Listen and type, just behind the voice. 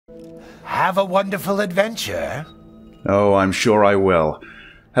Have a wonderful adventure. Oh, I'm sure I will.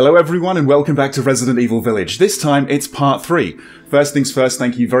 Hello everyone and welcome back to Resident Evil Village. This time it's part 3. First things first,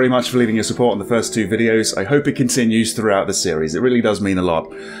 thank you very much for leaving your support on the first 2 videos. I hope it continues throughout the series. It really does mean a lot.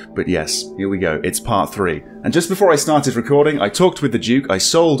 But yes, here we go. It's part 3. And just before I started recording, I talked with the Duke. I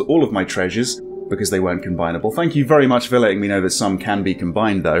sold all of my treasures because they weren't combinable. Thank you very much for letting me know that some can be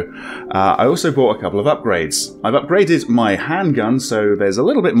combined though. I also bought a couple of upgrades. I've upgraded my handgun, so there's a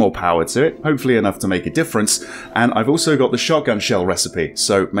little bit more power to it, hopefully enough to make a difference, and I've also got the shotgun shell recipe,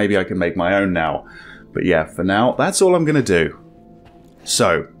 so maybe I can make my own now. But yeah, for now, that's all I'm gonna do.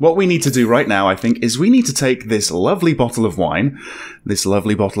 So, what we need to do right now, I think, is we need to take this lovely bottle of wine, this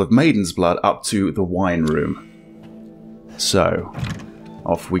lovely bottle of maiden's blood, up to the wine room. So,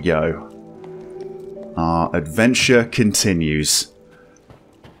 off we go. Our adventure continues.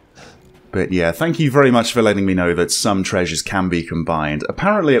 But yeah, thank you very much for letting me know that some treasures can be combined.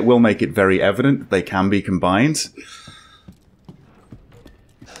 Apparently it will make it very evident that they can be combined.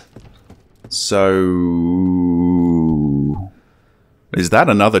 So... is that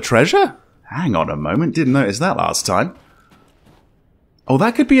another treasure? Hang on a moment, didn't notice that last time. Oh,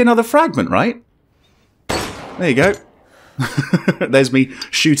 that could be another fragment, right? There you go. There's me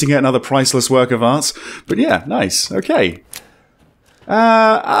shooting at another priceless work of art. But yeah, nice. Okay.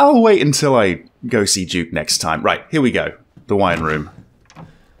 I'll wait until I go see Duke next time. Right, here we go. The wine room.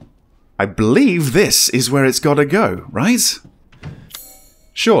 I believe this is where it's gotta go, right?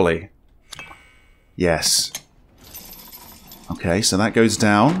 Surely. Yes. Okay, so that goes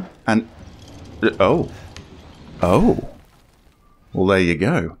down, and... oh. Oh. Well, there you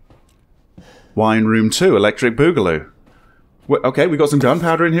go. Wine room 2, electric boogaloo. Okay, we got some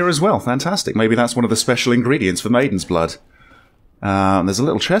gunpowder in here as well. Fantastic. Maybe that's one of the special ingredients for maiden's blood. There's a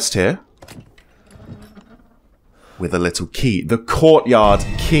little chest here. With a little key. The courtyard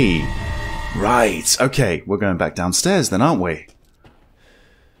key. Right. Okay, we're going back downstairs then, aren't we?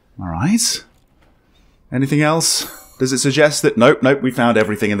 Alright. Anything else? Does it suggest that... nope, nope, we found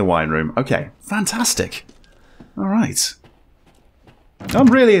everything in the wine room. Okay, fantastic. Alright. I'm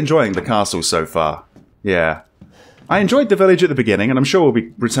really enjoying the castle so far. Yeah. I enjoyed the village at the beginning, and I'm sure we'll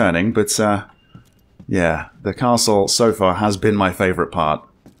be returning, but, yeah, the castle so far has been my favourite part.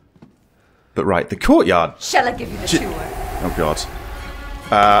 But right, the courtyard... shall I give you the tour? Oh, God.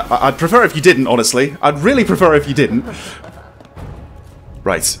 I'd prefer if you didn't, honestly. I'd really prefer if you didn't.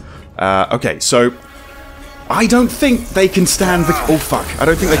 Right. Okay, so... I don't think they can stand the... oh, fuck. I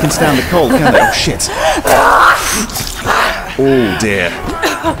don't think they can stand the cold, can they? Oh, shit. Oh, dear.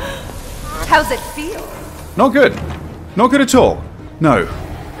 How's it feel? Not good. Not good at all. No.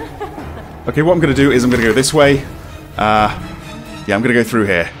 Okay, what I'm going to do is I'm going to go this way. Yeah, I'm going to go through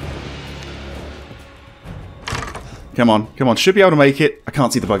here. Come on, come on. Should be able to make it. I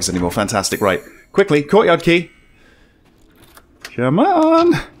can't see the bugs anymore. Fantastic. Right. Quickly, courtyard key. Come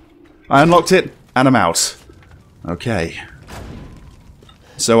on. I unlocked it, and I'm out. Okay.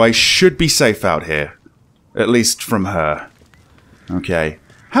 So I should be safe out here. At least from her. Okay.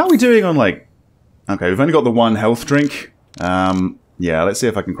 How are we doing on, like... okay, we've only got the 1 health drink. Yeah, let's see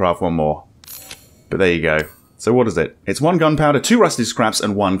if I can craft one more. But there you go. So what is it? It's 1 gunpowder, 2 rusted scraps,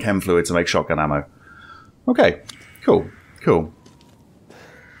 and 1 chem fluid to make shotgun ammo. Okay, cool, cool.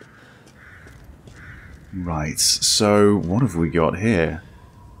 Right, so what have we got here?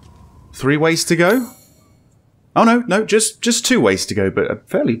 3 ways to go? Oh no, no, just 2 ways to go, but a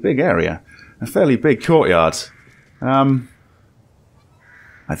fairly big area. A fairly big courtyard. I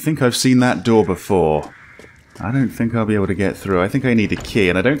think I've seen that door before. I don't think I'll be able to get through. I think I need a key,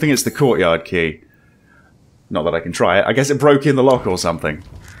 and I don't think it's the courtyard key. Not that I can try it. I guess it broke in the lock or something.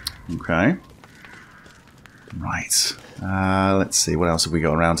 Okay. Right. Let's see. What else have we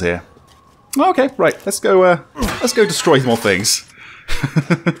got around here? Okay, right. Let's go destroy more things.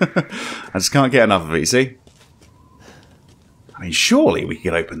 I just can't get enough of it, you see? I mean, surely we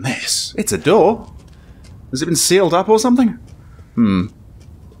could open this. It's a door. Has it been sealed up or something? Hmm.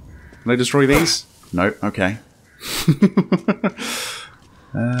 Can I destroy these? No. Okay.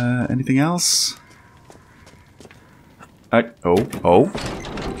 Anything else? Oh.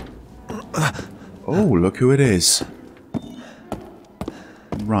 Oh, look who it is.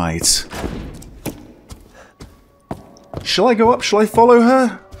 Right. Shall I go up? Shall I follow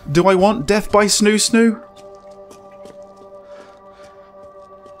her? Do I want death by snoo snoo?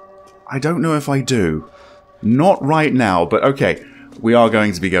 I don't know if I do. Not right now, but okay. We are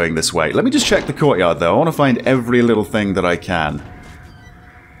going to be going this way. Let me just check the courtyard, though. I want to find every little thing that I can.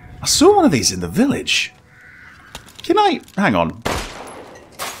 I saw one of these in the village. Can I... hang on.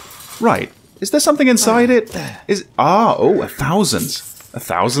 Right. Is there something inside it? Oh, 1,000.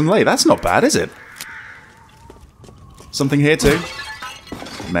 1,000 lei. That's not bad, is it? Something here too.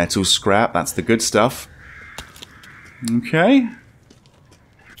 Metal scrap. That's the good stuff. Okay.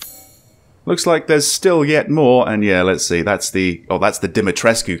 Looks like there's still yet more. And yeah, let's see. That's the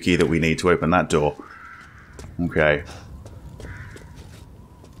Dimitrescu key that we need to open that door. Okay.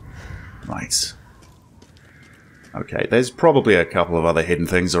 Right. Okay, there's probably a couple of other hidden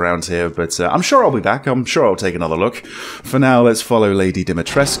things around here, but I'm sure I'll be back. I'm sure I'll take another look. For now, let's follow Lady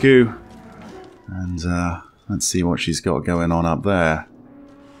Dimitrescu. And let's see what she's got going on up there.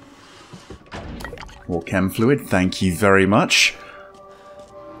 More chem fluid, thank you very much.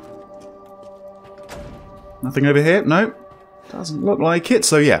 Nothing over here? No. Doesn't look like it,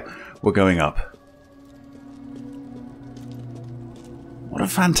 so yeah, we're going up. What a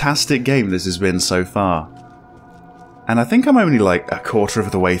fantastic game this has been so far. And I think I'm only like a quarter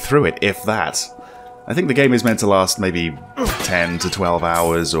of the way through it, if that. I think the game is meant to last maybe 10 to 12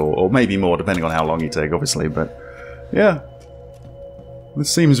 hours, or maybe more, depending on how long you take, obviously. But yeah,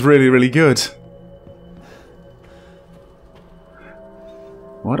 this seems really, really good.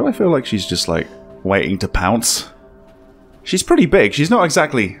 Why do I feel like she's just like waiting to pounce? She's pretty big. She's not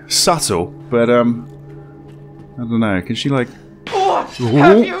exactly subtle, but I don't know. Can she like... What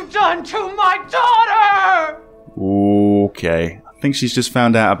have you done to my daughter? Okay. I think she's just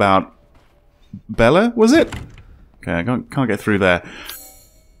found out about Bella, was it? Okay, I can't get through there.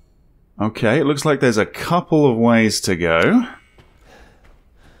 Okay, it looks like there's a couple of ways to go.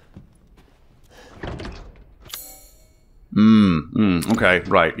 Okay,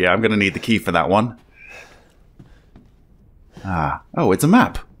 right. Yeah, I'm gonna need the key for that one. Ah. Oh, it's a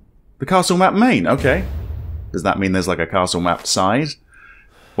map. The castle map main. Okay. Does that mean there's like a castle map side?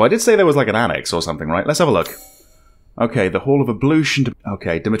 Well, I did say there was like an annex or something, right? Let's have a look. Okay, the Hall of Ablution.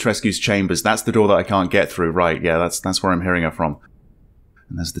 Okay, Dimitrescu's chambers. That's the door that I can't get through. Right, yeah, that's where I'm hearing her from.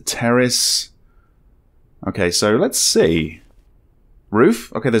 And there's the terrace. Okay, so let's see.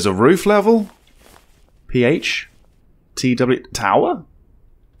 Roof? Okay, there's a roof level. PH. TW. Tower?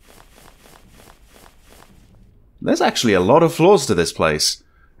 There's actually a lot of floors to this place.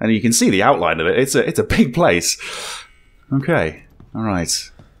 And you can see the outline of it. It's a big place. Okay,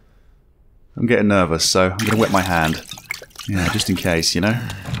 alright. I'm getting nervous, so I'm going to wet my hand. Yeah, just in case, you know?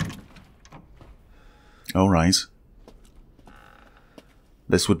 Alright.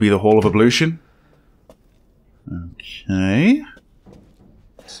 This would be the Hall of Ablution. Okay.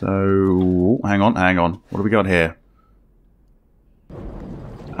 So... hang on. What do we got here?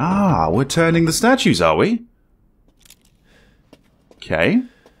 Ah, we're turning the statues, are we? Okay.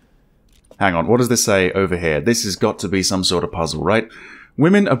 Hang on, what does this say over here? This has got to be some sort of puzzle, right?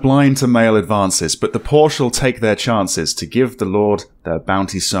 Women are blind to male advances, but the poor shall take their chances to give the Lord their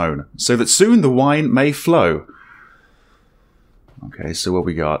bounty sown, so that soon the wine may flow. Okay, so what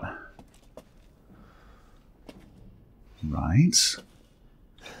we got? Right.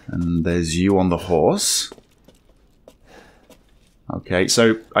 And there's you on the horse. Okay,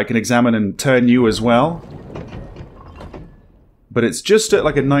 so I can examine and turn you as well. But it's just at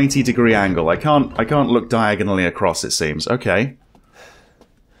like a 90-degree angle. I can't look diagonally across, it seems. Okay.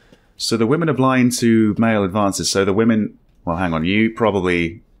 So the women are blind to male advances. So the women... well, hang on. You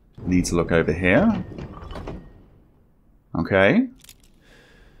probably need to look over here. Okay.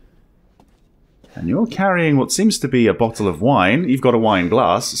 And you're carrying what seems to be a bottle of wine. You've got a wine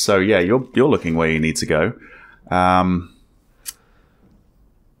glass. So yeah, you're looking where you need to go.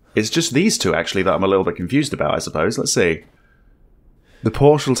 It's just these two, actually, that I'm a little bit confused about, I suppose. Let's see. The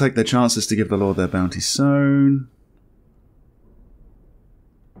poor shall take their chances to give the Lord their bounty sown.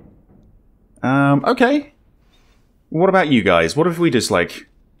 Okay. What about you guys? What if we just, like,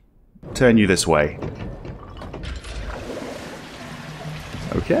 turn you this way?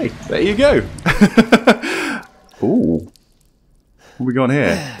 Okay, there you go. Ooh. What we got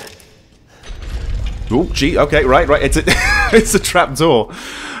here? Oh, gee, okay, right, it's a, it's a trap door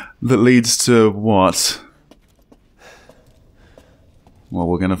that leads to what? Well,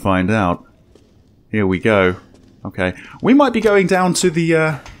 we're going to find out. Here we go. Okay. We might be going down to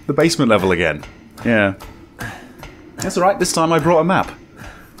the basement level again. Yeah. That's alright, this time I brought a map.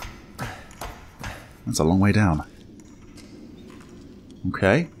 That's a long way down.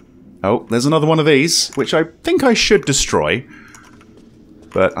 Okay. Oh, there's another one of these, which I think I should destroy.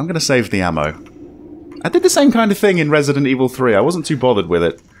 But I'm going to save the ammo. I did the same kind of thing in Resident Evil 3. I wasn't too bothered with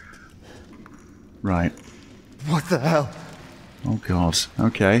it. Right. What the hell? Oh god.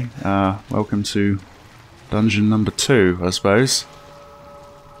 Okay. Welcome to dungeon number 2, I suppose.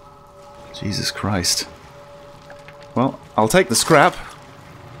 Jesus Christ. Well, I'll take the scrap.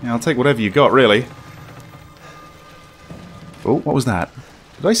 Yeah, I'll take whatever you got, really. Oh, what was that?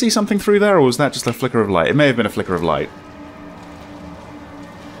 Did I see something through there, or was that just a flicker of light? It may have been a flicker of light.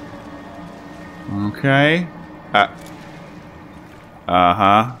 Okay.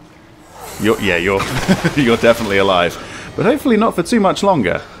 Uh-huh. You're you're definitely alive. But hopefully not for too much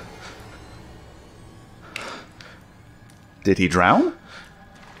longer. Did he drown?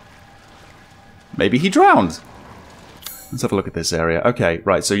 Maybe he drowned. Let's have a look at this area. Okay,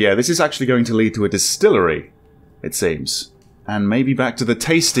 right, so yeah, this is actually going to lead to a distillery, it seems. And maybe back to the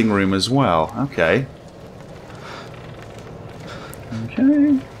tasting room as well. Okay.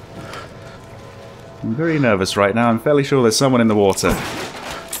 Okay. I'm very nervous right now. I'm fairly sure there's someone in the water.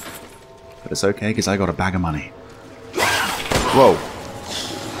 But it's okay, because I got a bag of money. Whoa.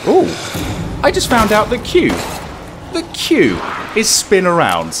 Oh! I just found out the Q is spin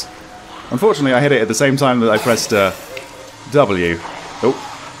around. Unfortunately, I hit it at the same time that I pressed W. Oh.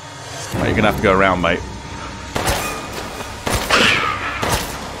 Right, you're going to have to go around, mate.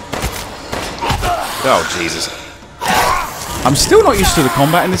 Oh, Jesus. I'm still not used to the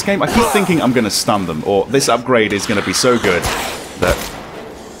combat in this game. I keep thinking I'm going to stun them, or this upgrade is going to be so good that...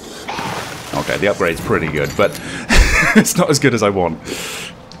 Okay, the upgrade's pretty good, but it's not as good as I want.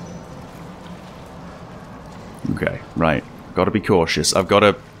 Okay, right. Got to be cautious. I've got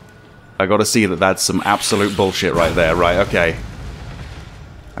to see that that's some absolute bullshit right there. Right, okay.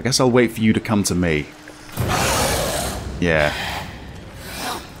 I guess I'll wait for you to come to me. Yeah.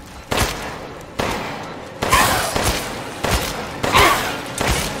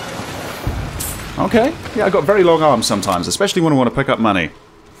 Okay. Yeah, I've got very long arms sometimes, especially when I want to pick up money.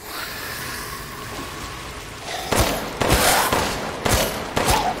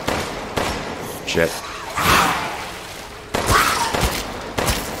 Shit.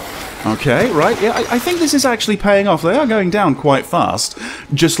 Okay, right, yeah, I think this is actually paying off. They are going down quite fast,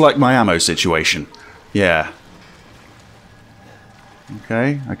 just like my ammo situation. Yeah.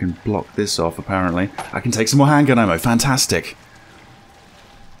 Okay, I can block this off, apparently. I can take some more handgun ammo. Fantastic.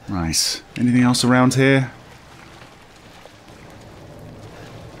 Nice. Anything else around here?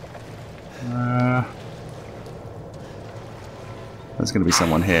 There's going to be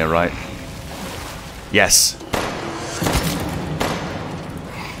someone here, right? Yes.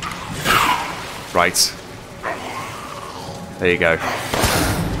 Right. There you go.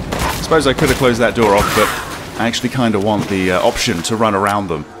 I suppose I could have closed that door off, but I actually kind of want the option to run around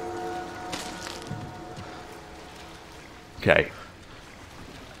them. Okay.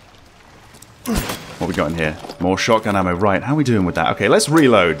 What we got in here? More shotgun ammo. Right, how are we doing with that? Okay, let's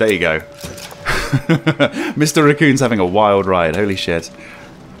reload. There you go. Mr. Raccoon's having a wild ride. Holy shit.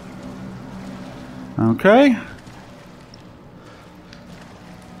 Okay.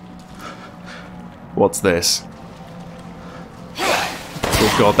 What's this?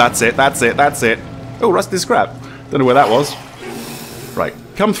 Oh god, that's it, that's it, that's it. Oh, rusted scrap. Don't know where that was. Right,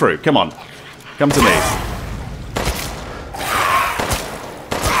 come through, come on. Come to me.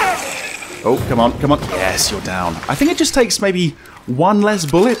 Oh, come on, come on. Yes, you're down. I think it just takes maybe one less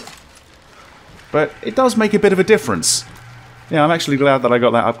bullet. But it does make a bit of a difference. Yeah, I'm actually glad that I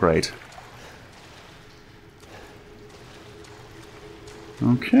got that upgrade.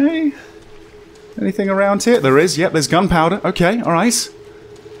 Okay. Anything around here? There is. Yep, there's gunpowder. Okay, alright.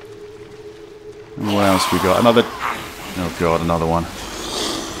 What else we got? Another... Oh god, another one.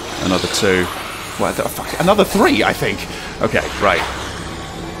 Another two. What the fuck? Another three, I think. Okay, right.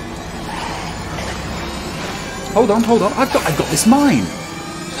 Hold on, hold on. I've got this mine.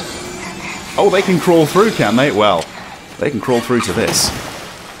 Oh, they can crawl through, can they? Well, they can crawl through to this.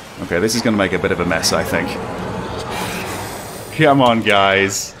 Okay, this is going to make a bit of a mess, I think. Come on,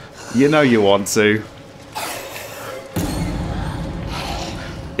 guys. You know you want to.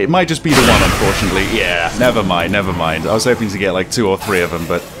 It might just be the one, unfortunately. Yeah, never mind, never mind. I was hoping to get like 2 or 3 of them,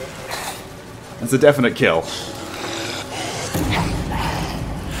 but... That's a definite kill.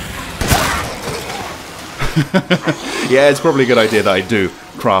 Yeah, it's probably a good idea that I do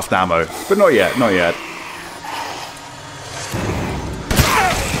craft ammo. But not yet, not yet.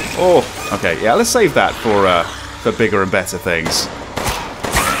 Oh, okay, yeah, let's save that for bigger and better things.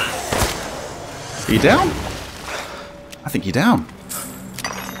 Are you down? I think you're down.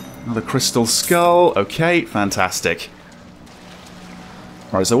 Another crystal skull. Okay, fantastic.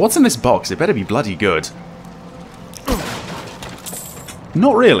 Alright, so what's in this box? It better be bloody good.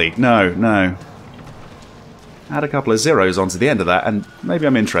 Not really. No, no. Add a couple of zeros onto the end of that, and maybe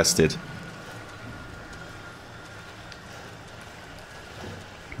I'm interested.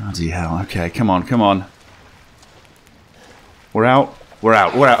 Bloody hell. Okay, come on, come on. We're out. We're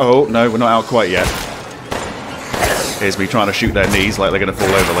out. We're out. Oh, no, we're not out quite yet. Here's me trying to shoot their knees like they're going to fall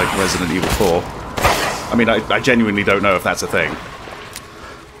over like Resident Evil 4. I mean, I genuinely don't know if that's a thing.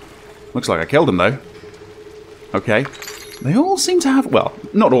 Looks like I killed them, though. Okay. They all seem to have... Well,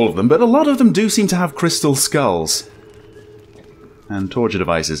 not all of them, but a lot of them do seem to have crystal skulls. And torture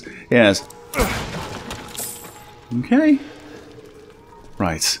devices. Yes. Okay.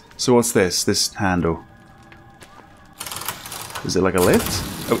 Right. So what's this? This handle. Is it like a lift?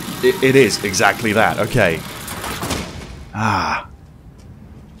 Oh, it is exactly that. Okay. Ah.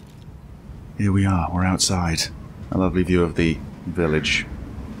 Here we are. We're outside. A lovely view of the village.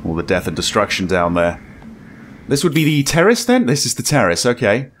 All the death and destruction down there. This would be the terrace, then? This is the terrace.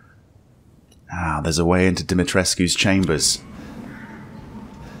 Okay. Ah, there's a way into Dimitrescu's chambers.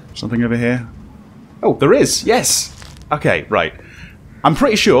 Something over here? Oh, there is! Yes! Okay, right. I'm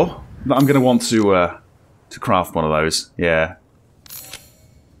pretty sure that I'm going to want to craft one of those. Yeah.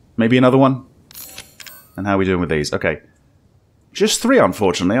 Maybe another one? And how are we doing with these? Okay. Just 3,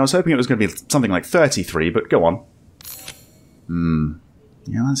 unfortunately. I was hoping it was going to be something like 33, but go on.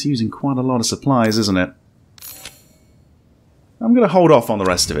 Yeah, that's using quite a lot of supplies, isn't it? I'm going to hold off on the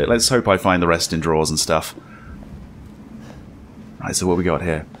rest of it. Let's hope I find the rest in drawers and stuff. Right, so what we got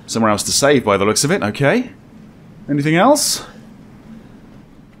here? Somewhere else to save by the looks of it. Okay. Anything else?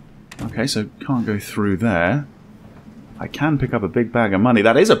 Okay, so can't go through there. I can pick up a big bag of money.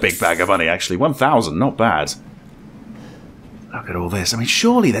 That is a big bag of money, actually. 1,000, not bad. Look at all this. I mean,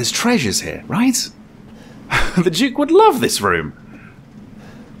 surely there's treasures here, right? The Duke would love this room.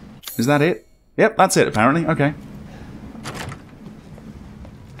 Is that it? Yep, that's it, apparently. Okay.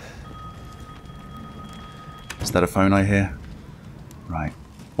 Is that a phone I hear? Right.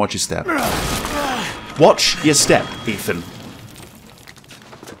 Watch your step. Watch your step, Ethan.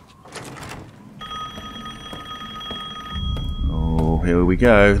 Oh, here we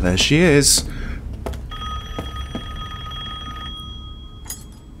go. There she is.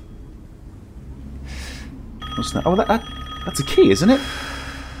 What's that? Oh, that's a key, isn't it?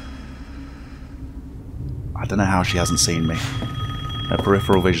 I don't know how she hasn't seen me. Her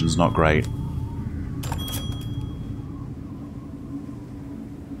peripheral vision's not great.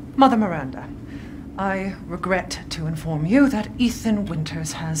 Mother Miranda, I regret to inform you that Ethan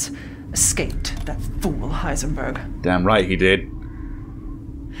Winters has escaped that fool Heisenberg. Damn right he did.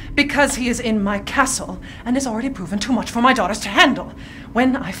 Because he is in my castle and has already proven too much for my daughters to handle.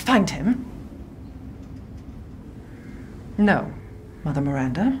 When I find him... No, Mother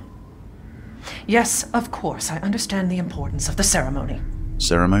Miranda. Yes, of course, I understand the importance of the ceremony.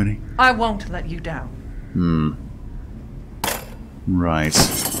 Ceremony? I won't let you down. Right.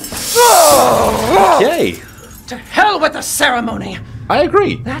 Okay. To hell with the ceremony! I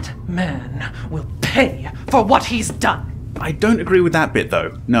agree. That man will pay for what he's done. I don't agree with that bit,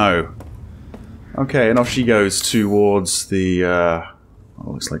 though. No. Okay, and off she goes towards the,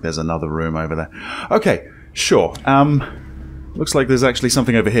 Oh, looks like there's another room over there. Okay, sure. Looks like there's actually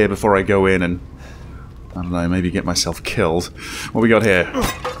something over here before I go in and... I don't know, maybe get myself killed. What we got here?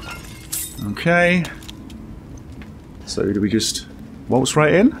 Okay. So, do we just waltz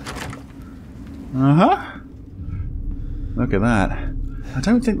right in? Uh-huh. Look at that. I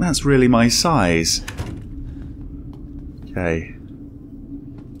don't think that's really my size. Okay.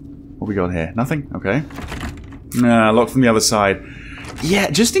 What we got here? Nothing? Okay. Nah, locked from the other side. Yeah,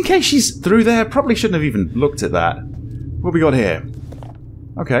 just in case she's through there, probably shouldn't have even looked at that. What we got here?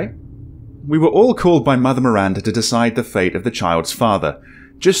 Okay. We were all called by Mother Miranda to decide the fate of the child's father.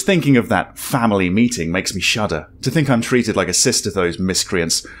 Just thinking of that family meeting makes me shudder. To think I'm treated like a sister to those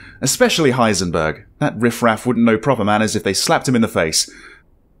miscreants. Especially Heisenberg. That riffraff wouldn't know proper manners if they slapped him in the face.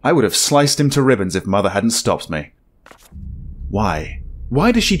 I would have sliced him to ribbons if Mother hadn't stopped me. Why?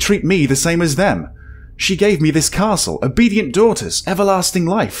 Why does she treat me the same as them? She gave me this castle, obedient daughters, everlasting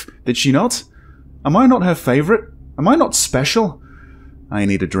life. Did she not? Am I not her favourite? Am I not special? I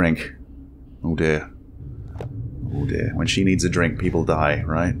need a drink. Oh dear. Oh dear. When she needs a drink, people die,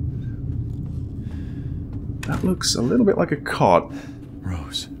 right? That looks a little bit like a cot.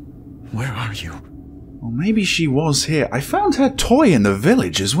 Rose, where are you? Well, maybe she was here. I found her toy in the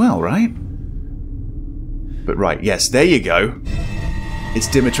village as well, right? But right, yes, there you go. It's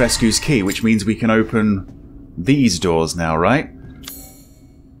Dimitrescu's key, which means we can open these doors now, right?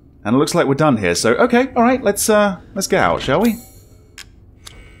 And it looks like we're done here, so okay, alright, let's get out, shall we?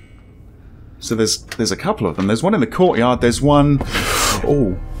 So there's a couple of them. There's one in the courtyard, there's one...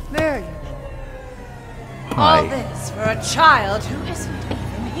 Oh. There you go. Hi. All this for a child who isn't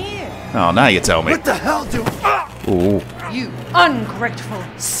even here. Oh, now you tell me. What the hell do... Ooh. You ungrateful,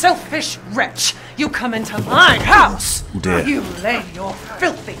 selfish wretch! You come into my house! Oh dear. You lay your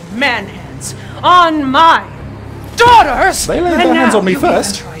filthy man hands on my daughters! They laid and their hands now on me you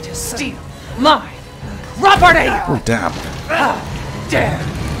first. even try to steal my property! Oh, damn. Dare!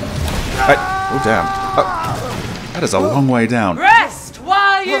 Oh, damn. That is a long way down. Rest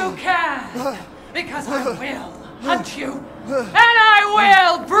while you can! Because I will hunt you, and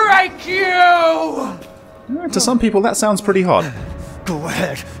I will break you! To some people, that sounds pretty hot. Go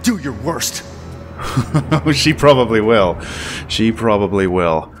ahead, do your worst. She probably will. She probably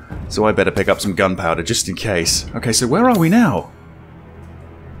will. So I better pick up some gunpowder just in case. Okay, so where are we now?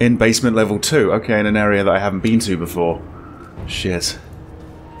 In basement level 2. Okay, in an area that I haven't been to before. Shit.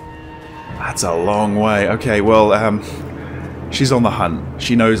 That's a long way. Okay, well, she's on the hunt.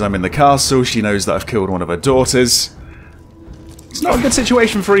 She knows I'm in the castle. She knows that I've killed one of her daughters. It's not a good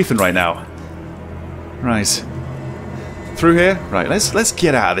situation for Ethan right now. Right. Through here? Right, let's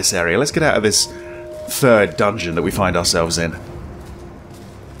get out of this area. Let's get out of this third dungeon that we find ourselves in.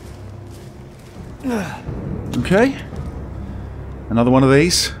 Okay. Another one of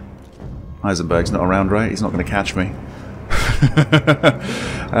these. Heisenberg's not around, right? He's not going to catch me.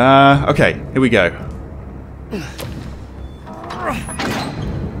 Okay, here we go.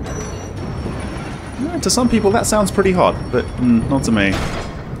 To some people that sounds pretty hot, but not to me.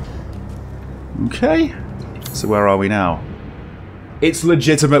 Okay. So where are we now? It's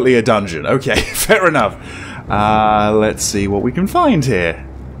legitimately a dungeon. Okay, fair enough. Let's see what we can find here.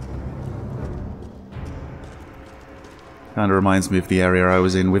 Kinda reminds me of the area I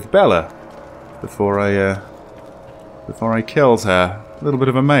was in with Bella before I killed her. A little bit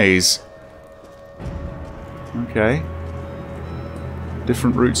of a maze. Okay.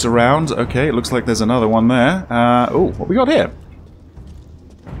 Different routes around. Okay, it looks like there's another one there. Oh, what we got here?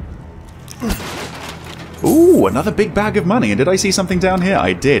 Ooh, another big bag of money. And did I see something down here?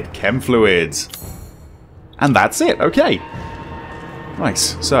 I did. Chem fluids. And that's it. Okay.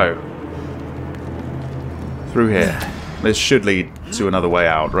 Nice. So. Through here. This should lead to another way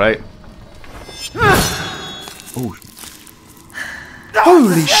out, right? Ooh.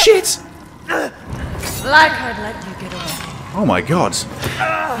 Holy shit! Like I'd let you get away. Oh my god.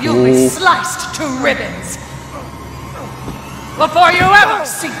 You'll be sliced to ribbons before you ever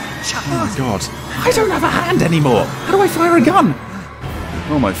see the child. Oh my god. I don't have a hand anymore. How do I fire a gun?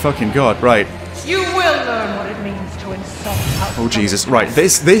 Oh my fucking god. Right. You will learn what it means to insult us. Oh Jesus. Right.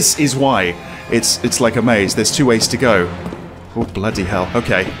 This is why it's like a maze. There's 2 ways to go. Oh bloody hell.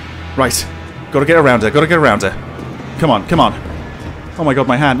 Okay. Right. Gotta get around her. Gotta get around her. Come on. Come on. Oh my god.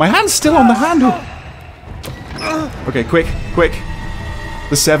 My hand. My hand's still on the handle. Okay. Quick. Quick.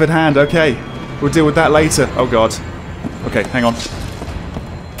 The severed hand. Okay. We'll deal with that later. Oh god. Okay. Hang on.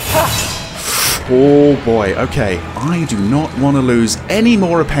 Oh boy, okay. I do not want to lose any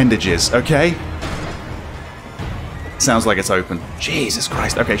more appendages, okay? Sounds like it's open. Jesus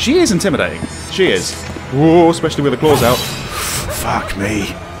Christ. Okay, she is intimidating. She is. Whoa, especially with the claws out. Fuck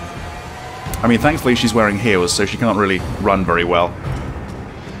me. I mean, thankfully she's wearing heels, so she can't really run very well.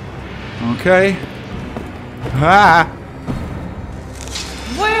 Okay. Ah!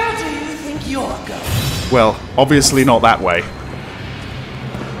 Where do you think you're going? Well, obviously not that way.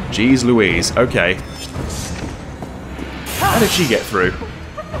 Jeez Louise. Okay. How did she get through?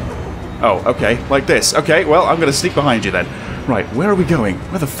 Oh, okay. Like this. Okay, well, I'm gonna sneak behind you then. Right, where are we going?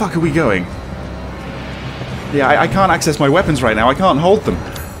 Where the fuck are we going? Yeah, I can't access my weapons right now. I can't hold them.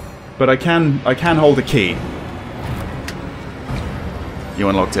 But I can hold a key. You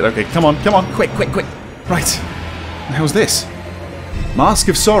unlocked it. Okay, come on, come on. Quick, quick, quick. Right. What the hell's this? Mask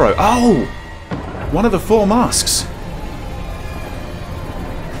of Sorrow. Oh! One of the 4 masks.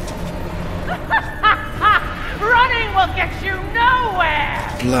 Running will get you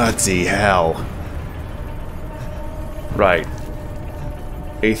nowhere! Bloody hell. Right.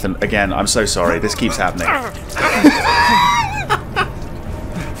 Ethan, again, I'm so sorry. This keeps happening.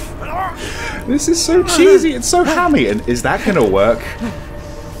 This is so cheesy. It's so hammy. And is that gonna work?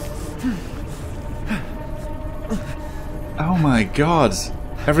 Oh my god.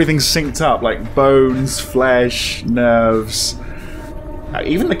 Everything's synced up, like bones, flesh, nerves.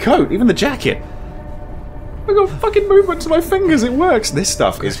 Even the coat, even the jacket. I got fucking movement to my fingers, it works. This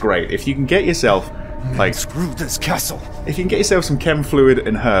stuff is great. If you can get yourself, like, Screw this castle. if you can get yourself some chem fluid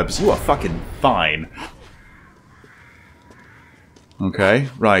and herbs, you are fucking fine. Okay,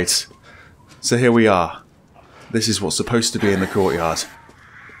 right. So here we are. This is what's supposed to be in the courtyard.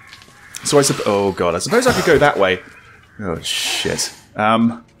 So I oh god, I suppose I could go that way. Oh shit.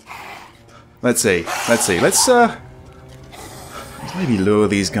 Let's see. Let's maybe lure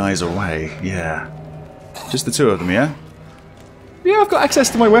these guys away. Yeah. Just the 2 of them, yeah? Yeah, I've got access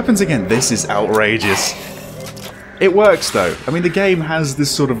to my weapons again. This is outrageous. It works, though. I mean, the game has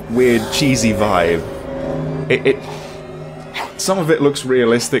this sort of weird, cheesy vibe. Some of it looks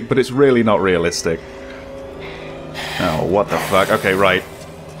realistic, but it's really not realistic. Oh, what the fuck? Okay, right.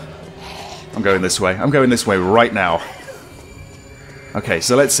 I'm going this way. I'm going this way right now. Okay,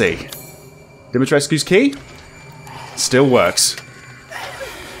 so let's see. Dimitrescu's key? Still works.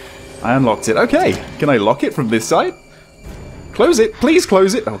 I unlocked it. Okay, can I lock it from this side? Close it. Please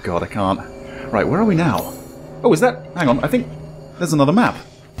close it. Oh god, I can't. Right, where are we now? Oh, is that... Hang on, I think there's another map.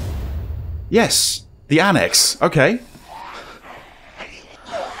 Yes, the annex. Okay.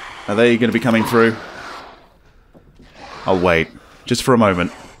 Are they going to be coming through? I'll wait. Just for a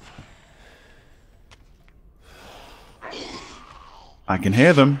moment. I can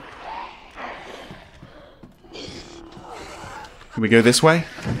hear them. Can we go this way?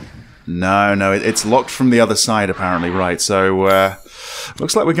 No, no, it's locked from the other side apparently, right, so,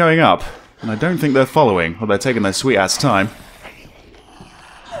 looks like we're going up. And I don't think they're following, or they're taking their sweet-ass time.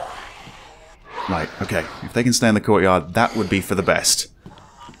 Right, okay, if they can stay in the courtyard, that would be for the best.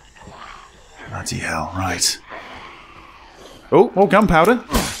 Bloody hell, right. Oh, more gunpowder.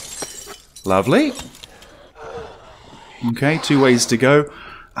 Lovely. Okay, 2 ways to go.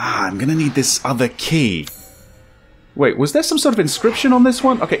 Ah, I'm gonna need this other key. Wait, was there some sort of inscription on this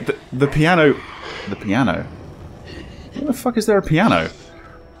one? Okay, the piano... The piano? Where the fuck is there a piano?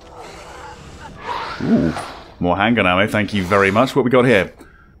 Ooh, more handgun ammo, thank you very much. What we got here?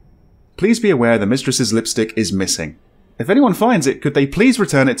 Please be aware the mistress's lipstick is missing. If anyone finds it, could they please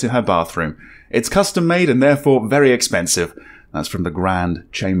return it to her bathroom? It's custom made and therefore very expensive. That's from the Grand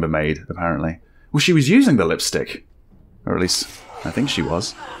Chambermaid, apparently. Well, she was using the lipstick. Or at least, I think she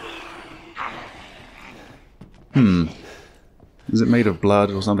was. Is it made of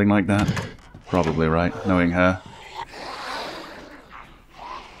blood or something like that? Probably, right, knowing her.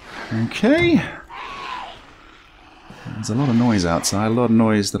 Okay. There's a lot of noise outside, a lot of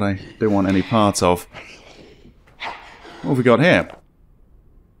noise that I don't want any part of. What have we got here?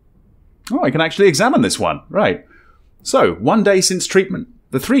 Oh, I can actually examine this one. Right. So, 1 day since treatment.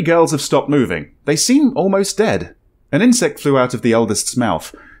 The 3 girls have stopped moving. They seem almost dead. An insect flew out of the eldest's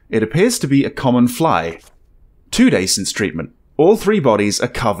mouth. It appears to be a common fly. 2 days since treatment. All 3 bodies are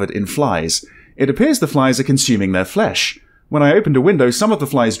covered in flies. It appears the flies are consuming their flesh. When I opened a window, some of the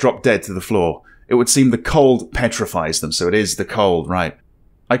flies dropped dead to the floor. It would seem the cold petrifies them, so it is the cold, right.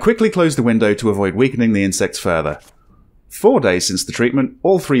 I quickly closed the window to avoid weakening the insects further. 4 days since the treatment,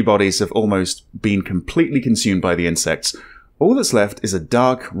 all 3 bodies have almost been completely consumed by the insects. All that's left is a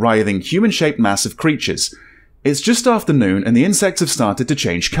dark, writhing, human-shaped mass of creatures. It's just after noon, and the insects have started to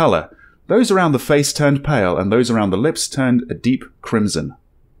change colour. Those around the face turned pale, and those around the lips turned a deep crimson.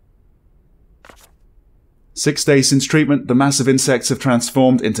 6 days since treatment, the massive insects have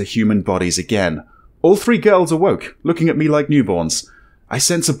transformed into human bodies again. All 3 girls awoke, looking at me like newborns. I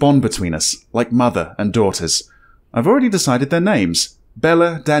sense a bond between us, like mother and daughters. I've already decided their names.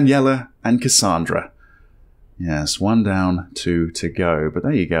 Bella, Daniela, and Cassandra. Yes, 1 down, 2 to go. But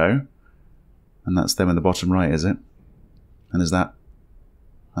there you go. And that's them in the bottom right, is it? And is that...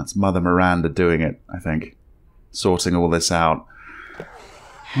 That's Mother Miranda doing it, I think. Sorting all this out.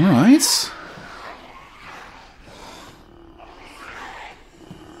 Alright.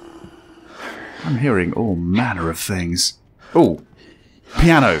 I'm hearing all manner of things. Oh,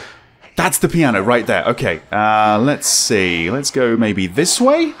 piano. That's the piano right there. Okay, let's see. Let's go maybe this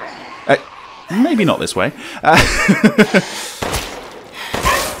way? Maybe not this way.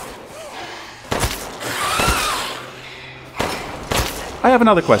 I have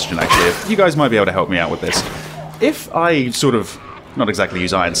another question, actually. You guys might be able to help me out with this. If I sort of, not exactly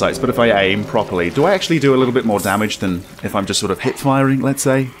use iron sights, but if I aim properly, do I actually do a little bit more damage than if I'm just sort of hip-firing, let's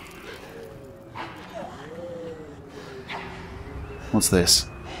say? What's this?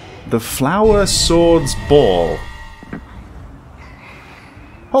 The Flower Sword's Ball.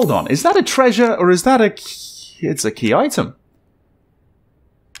 Hold on, is that a treasure, or is that a key? It's a key item.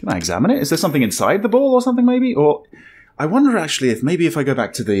 Can I examine it? Is there something inside the ball or something, maybe? Or... I wonder, actually, if maybe if I go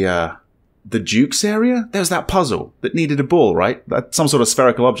back to the Duke's area, there's that puzzle that needed a ball, right? That's some sort of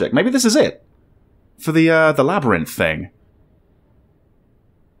spherical object. Maybe this is it. For the labyrinth thing.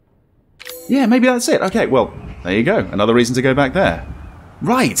 Yeah, maybe that's it. Okay, well, there you go. Another reason to go back there.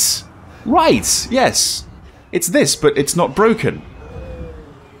 Right! Right! Yes! It's this, but it's not broken.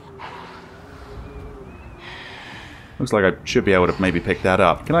 Looks like I should be able to maybe pick that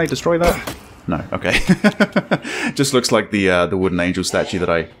up. Can I destroy that? No, okay. Just looks like the wooden angel statue that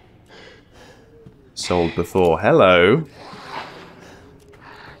I sold before. Hello!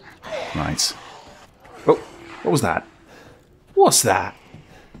 Right. Oh, what was that? What's that?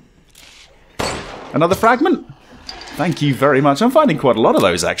 Another fragment? Thank you very much. I'm finding quite a lot of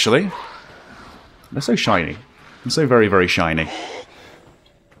those, actually. They're so shiny. They're so very, very shiny.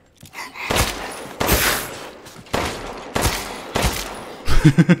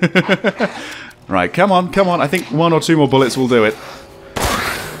 Right, come on, come on. I think 1 or 2 more bullets will do it.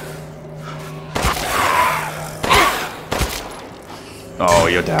 Oh,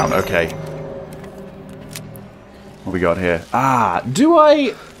 you're down. Okay. What we got here? Ah, do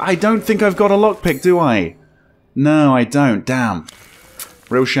I? I don't think I've got a lockpick, do I? No, I don't. Damn.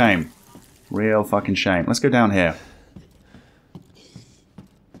 Real shame. Real fucking shame. Let's go down here.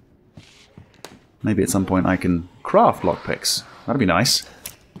 Maybe at some point I can craft lockpicks. That'd be nice.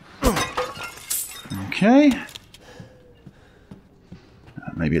 Okay.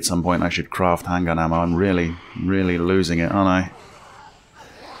 Maybe at some point I should craft handgun ammo. I'm really, really losing it, aren't I?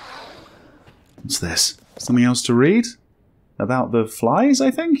 What's this? Something else to read? About the flies,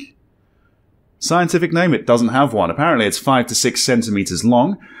 I think? Scientific name, it doesn't have one. Apparently it's 5 to 6 centimeters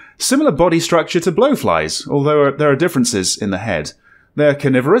long. Similar body structure to blowflies, although there are differences in the head. They're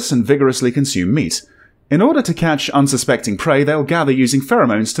carnivorous and vigorously consume meat. In order to catch unsuspecting prey, they'll gather using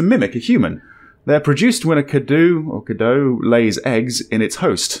pheromones to mimic a human. They're produced when a cadeau lays eggs in its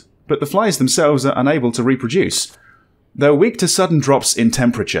host, but the flies themselves are unable to reproduce. They're weak to sudden drops in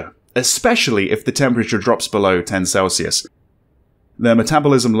temperature, especially if the temperature drops below 10 Celsius. Their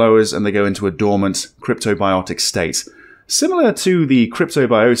metabolism lowers and they go into a dormant, cryptobiotic state, similar to the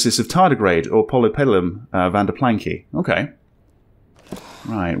cryptobiosis of tardigrade or Polypilum vanderplanki. Okay.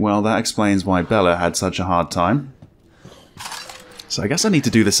 Right, well that explains why Bella had such a hard time. So I guess I need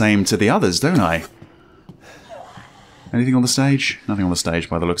to do the same to the others, don't I? Anything on the stage? Nothing on the stage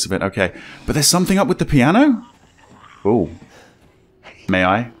by the looks of it. Okay. But there's something up with the piano? Ooh. May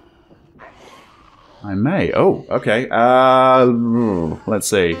I? I may. Oh, okay. Let's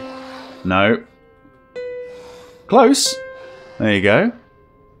see. No. Close. There you go.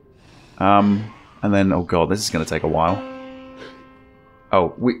 And then, oh god, this is going to take a while.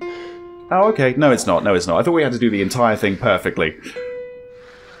 Oh, oh, okay. No, it's not. No, it's not. I thought we had to do the entire thing perfectly.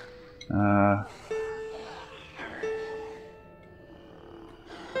 No,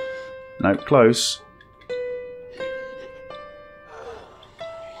 close.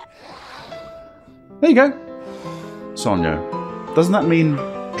 There you go. Sonia. Doesn't that mean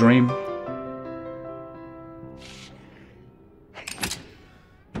dream?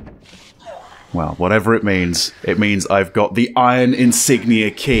 Well, whatever it means I've got the iron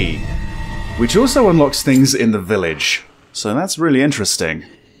insignia key, which also unlocks things in the village. So that's really interesting.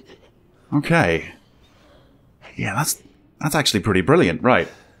 Okay. Yeah, that's actually pretty brilliant, right.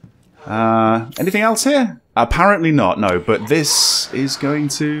 Anything else here? Apparently not, no, but this is going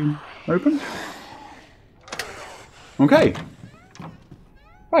to open. Okay.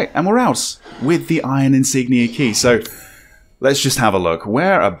 Right, and we're out with the iron insignia key. So let's just have a look.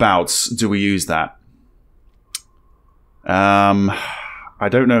 Whereabouts do we use that? I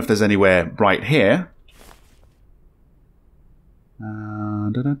don't know if there's anywhere right here.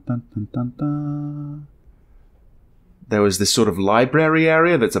 There was this sort of library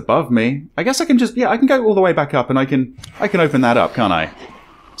area that's above me. I guess I can just, yeah, I can go all the way back up and I can open that up, can't I?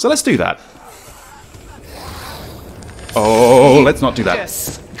 So let's do that. Oh, let's not do that.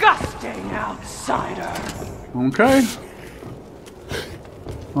 Disgusting outsider. Okay.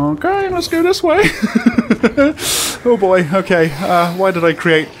 Okay, let's go this way. Oh boy, okay. Why did I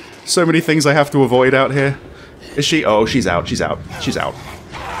create so many things I have to avoid out here? Is she? Oh, she's out, she's out, she's out.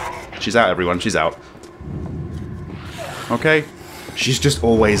 She's out, everyone, she's out. Okay. She's just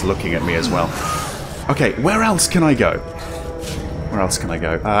always looking at me as well. Okay, where else can I go? Where else can I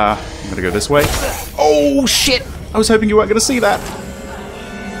go? I'm gonna go this way. Oh, shit! I was hoping you weren't gonna see that.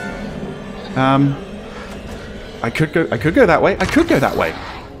 I could go that way. I could go that way.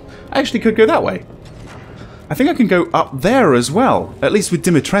 I actually could go that way. I think I can go up there as well. At least with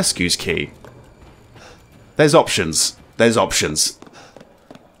Dimitrescu's key. There's options. There's options.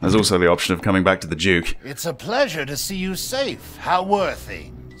 There's also the option of coming back to the Duke. It's a pleasure to see you safe. How were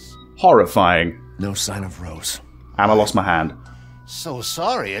things? Horrifying. No sign of Rose. And I lost my hand. So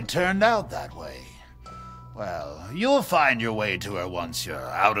sorry it turned out that way. Well, you'll find your way to her once you're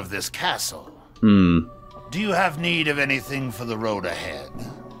out of this castle. Do you have need of anything for the road ahead?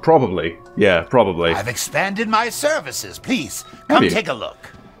 Probably. Yeah, probably. I've expanded my services. Please, come take a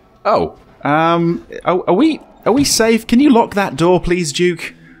look. Oh, are we safe? Can you lock that door, please,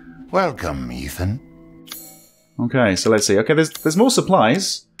 Duke? Welcome, Ethan. Okay, so let's see. Okay, there's more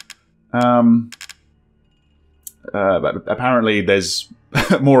supplies. But apparently there's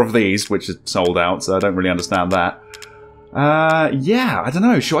more of these, which are sold out, so I don't really understand that. Yeah, I don't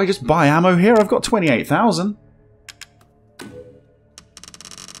know. Should I just buy ammo here? I've got 28,000.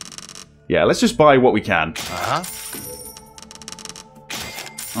 Yeah, let's just buy what we can.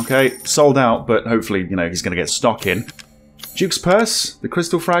 Okay, sold out, but hopefully, you know, he's going to get stock in. Duke's Purse, the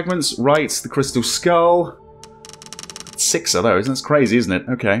crystal fragments, right, the crystal skull. 6 of those, that's crazy, isn't it?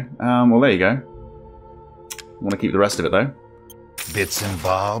 Okay, well there you go. I want to keep the rest of it though. Bits and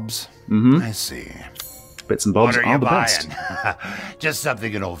bobs? I see. Bits and bobs What are you the buying? best. Just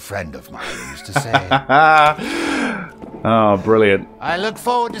something an old friend of mine used to say. Oh, brilliant. I look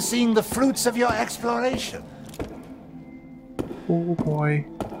forward to seeing the fruits of your exploration. Oh boy.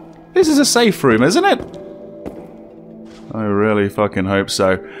 This is a safe room, isn't it? I really fucking hope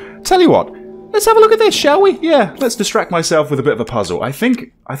so. Tell you what, let's have a look at this, shall we? Yeah, let's distract myself with a bit of a puzzle. I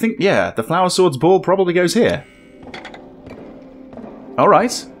think, yeah, the Flower Sword's ball probably goes here.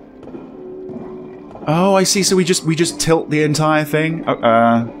 Alright. Oh, I see, so we just tilt the entire thing?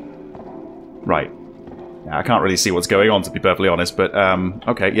 Right. Yeah, I can't really see what's going on, to be perfectly honest, but,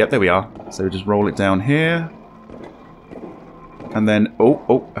 okay, yeah, there we are. So just roll it down here. And then,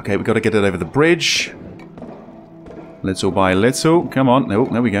 okay, we've got to get it over the bridge. Little by little. Come on. Oh,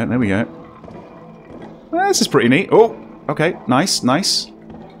 there we go, there we go. Well, this is pretty neat. Oh, okay, nice, nice.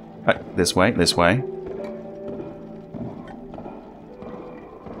 This way, this way.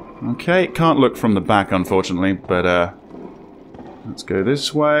 Okay, can't look from the back, unfortunately, but, let's go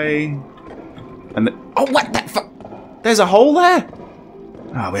this way. And then, oh, what the fuck? There's a hole there?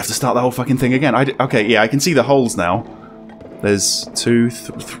 Ah, we have to start the whole fucking thing again. Okay, yeah, I can see the holes now. There's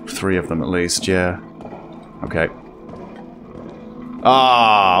 3 of them at least, yeah. Okay.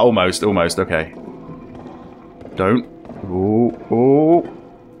 Ah, almost, okay. Don't. Oh.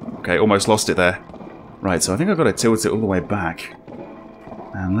 Okay, almost lost it there. Right, so I think I've got to tilt it all the way back.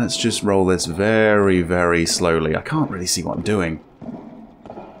 And let's just roll this very, very slowly. I can't really see what I'm doing.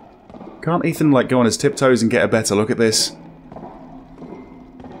 Can't Ethan, like, go on his tiptoes and get a better look at this?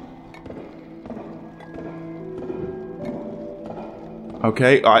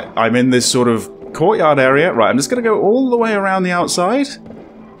 Okay, I'm in this sort of courtyard area. Right, I'm just going to go all the way around the outside.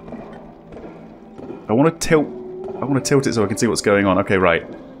 I want to tilt it so I can see what's going on. Okay, right.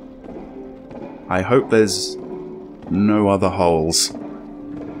 I hope there's no other holes.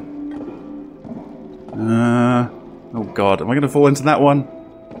 Oh god, am I going to fall into that one?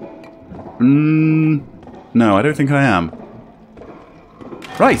 No, I don't think I am.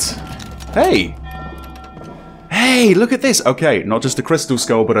 Right. Hey! Hey, look at this! Okay, not just a crystal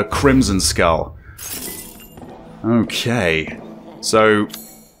skull, but a crimson skull. Okay. So,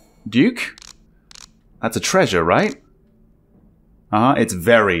 Duke? That's a treasure, right? It's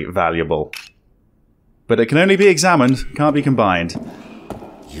very valuable. But it can only be examined, can't be combined.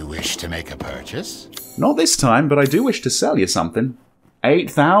 You wish to make a purchase? Not this time, but I do wish to sell you something.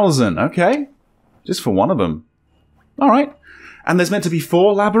 8,000, okay. Just for one of them. Alright. And there's meant to be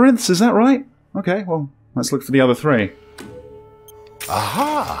 4 labyrinths, is that right? Okay, well, let's look for the other 3.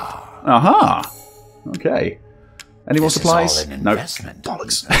 Aha! Aha! Okay. Any more supplies? Is all an no. investment.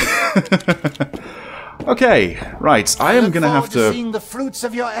 Bollocks. Okay, right. I am going to have to... seeing the fruits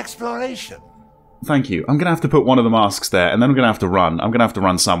of your exploration. Thank you. I'm going to have to put one of the masks there, and then I'm going to have to run. I'm going to have to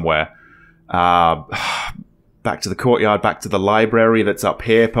run somewhere. Back to the courtyard, back to the library that's up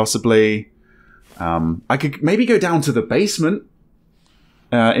here, possibly. I could maybe go down to the basement.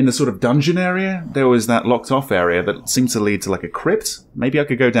 In the sort of dungeon area. There was that locked off area that seemed to lead to like a crypt. Maybe I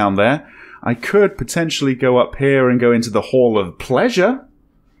could go down there. I could potentially go up here and go into the Hall of Pleasure.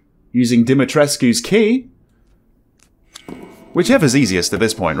 Using Dimitrescu's key. Whichever's easiest at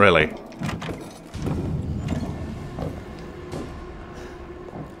this point, really.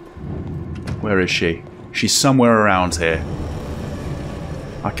 Where is she? She's somewhere around here.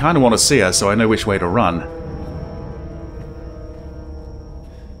 I kind of want to see her so I know which way to run.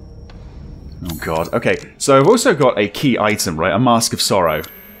 Oh god. Okay, so I've also got a key item, right? A Mask of Sorrow.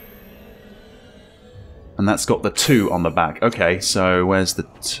 And that's got the 2 on the back. Okay, so where's the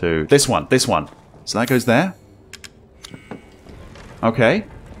 2? This one, this one. So that goes there. Okay.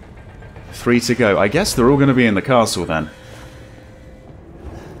 3 to go. I guess they're all going to be in the castle then.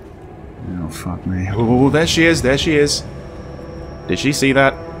 Oh, fuck me. Oh, there she is, there she is. Did she see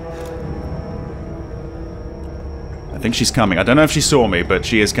that? I think she's coming. I don't know if she saw me, but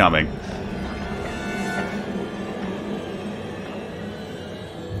she is coming.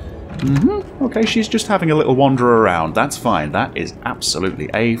 Okay, she's just having a little wander around. That's fine. That is absolutely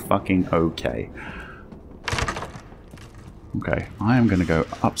a-fucking okay. Okay, I am going to go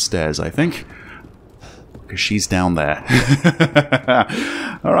upstairs, I think. Because she's down there.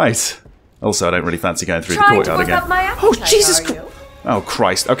 Alright. Also, I don't really fancy going through the courtyard again. Oh, Jesus Christ! Oh,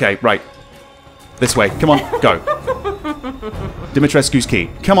 Christ. Okay, right. This way. Come on, go. Dimitrescu's key.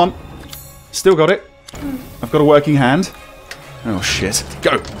 Come on. Still got it. I've got a working hand. Oh, shit.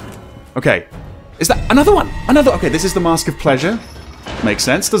 Go. Okay. Is that another one? Another. Okay, this is the Mask of Pleasure. Makes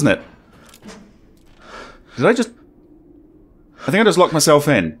sense, doesn't it? Did I just... I think I just locked myself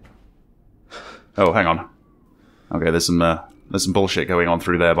in. Oh, hang on. Okay, there's some bullshit going on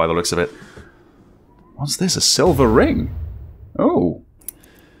through there by the looks of it. What's this? A silver ring? Oh.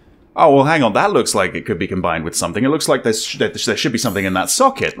 Oh, well, hang on. That looks like it could be combined with something. It looks like there should be something in that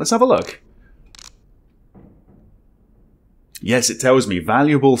socket. Let's have a look. Yes, it tells me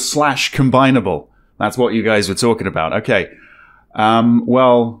valuable / combinable. That's what you guys were talking about. Okay.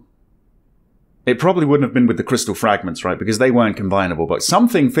 Well, it probably wouldn't have been with the crystal fragments, right? Because they weren't combinable, but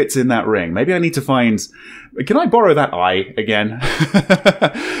something fits in that ring. Maybe I need to find... Can I borrow that eye again?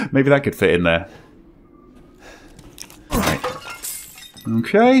 Maybe that could fit in there. Right.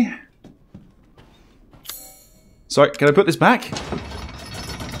 Okay. Sorry, can I put this back?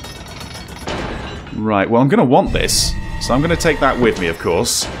 Right, well, I'm going to want this. So I'm going to take that with me, of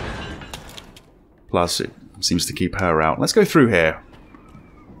course. Plus, it seems to keep her out. Let's go through here.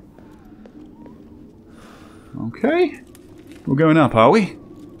 Okay. We're going up, are we?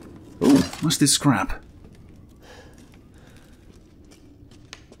 Ooh, what's this scrap?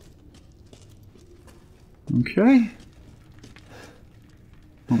 Okay.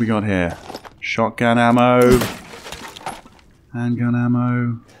 What we got here? Shotgun ammo. Handgun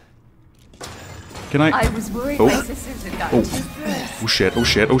ammo. Can I was worried oh. my sisters had gotten too first. Oh shit, oh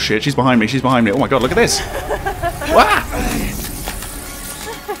shit, oh shit, she's behind me, she's behind me. Oh my god, look at this.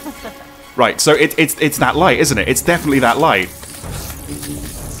 Right, so it's that light, isn't it? It's definitely that light.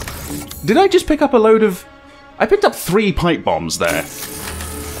 Did I just pick up a load of... I picked up 3 pipe bombs there.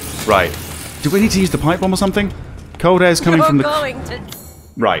 Right. Do we need to use the pipe bomb or something? Cold air's coming from the... Going to...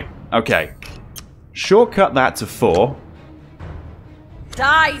 Right, okay. Shortcut that to 4.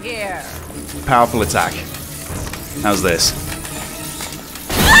 Die here! Powerful attack. How's this?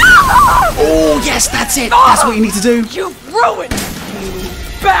 Oh, yes, that's it! That's what you need to do! You ruined me,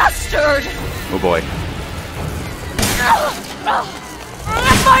 bastard! Oh boy.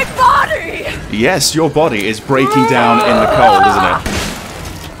 My body! Yes, your body is breaking down in the cold, isn't it?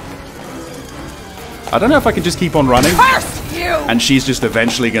 I don't know if I can just keep on running. Curse you! And she's just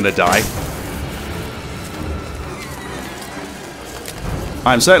eventually gonna die.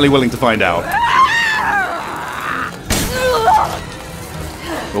 I'm certainly willing to find out.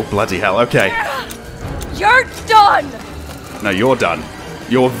 Oh, bloody hell, okay. You're done! No, you're done.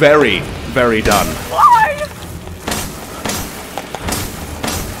 You're very, very done. Why?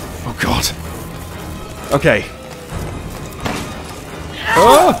 Oh, God. Okay.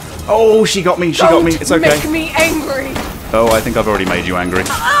 Oh! Oh, she got me, she got me. It's okay. Make me angry! Oh, I think I've already made you angry.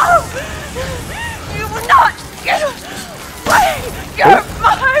 Oh! You will not get away! You're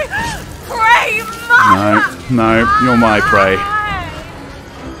my prey! No, you're my prey.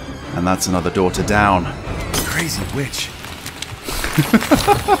 And that's another daughter down. Crazy witch.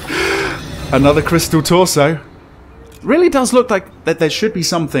 Another crystal torso. Really does look like that there should be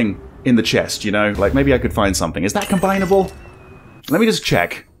something in the chest, you know? Like, maybe I could find something. Is that combinable? Let me just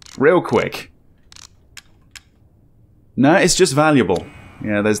check. Real quick. No, it's just valuable.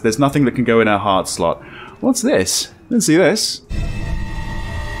 Yeah, there's nothing that can go in our heart slot. What's this? Didn't see this.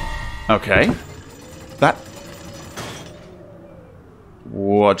 Okay. That...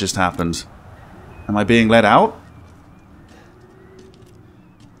 What just happened? Am I being let out?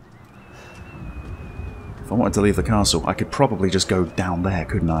 If I wanted to leave the castle, I could probably just go down there,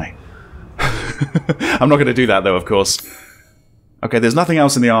 couldn't I? I'm not going to do that, though, of course. Okay, there's nothing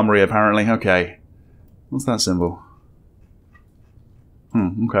else in the armory, apparently. Okay. What's that symbol?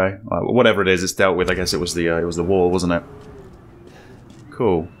 Okay. Whatever it is, it's dealt with. I guess it was the wall, wasn't it?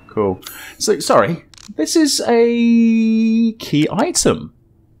 Cool, cool. So, sorry. This is a key item.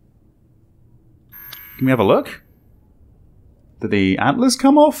 Can we have a look? Did the antlers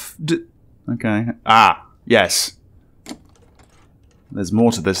come off? Okay. Ah, yes. There's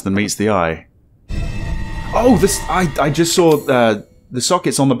more to this than meets the eye. Oh, this... I just saw the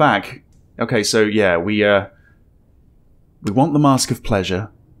sockets on the back. Okay, so yeah, we want the Mask of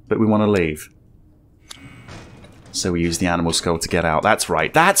Pleasure, but we want to leave. So we use the animal skull to get out. That's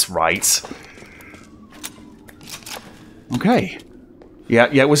right, that's right! Okay.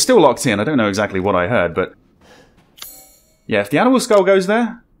 Yeah, we're still locked in. I don't know exactly what I heard, but... Yeah, if the animal skull goes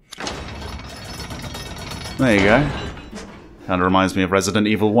there... There you go. Kind of reminds me of Resident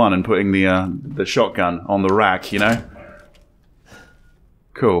Evil 1 and putting the shotgun on the rack, you know?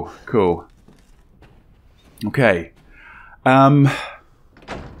 Cool, cool. Okay.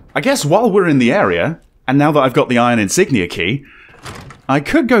 I guess while we're in the area, and now that I've got the Iron Insignia key, I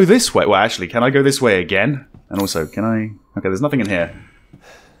could go this way. Well, actually, can I go this way again? And also, can I... Okay, there's nothing in here.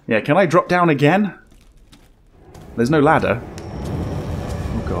 Yeah, can I drop down again? There's no ladder.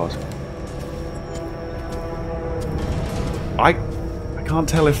 Oh god. I can't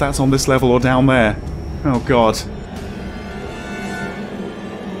tell if that's on this level or down there. Oh god.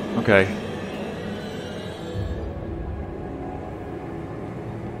 Okay.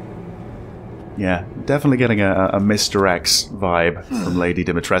 Yeah, definitely getting a Mr. X vibe from Lady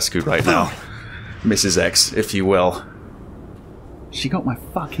Dimitrescu right now. Mrs. X, if you will. She got my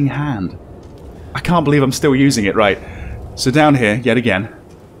fucking hand. I can't believe I'm still using it, right. So down here, yet again.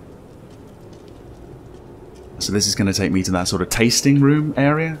 So this is going to take me to that sort of tasting room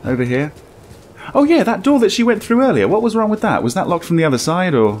area over here. Oh yeah, that door that she went through earlier. What was wrong with that? Was that locked from the other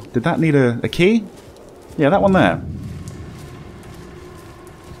side, or did that need a key? Yeah, that one there.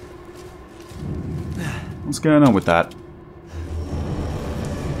 What's going on with that?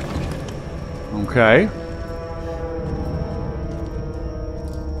 Okay.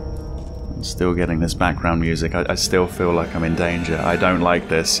 I'm still getting this background music. I still feel like I'm in danger. I don't like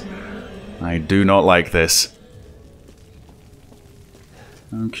this. I do not like this.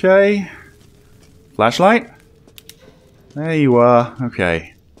 Okay. Flashlight? There you are.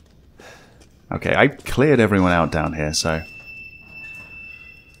 Okay. Okay, I cleared everyone out down here, so...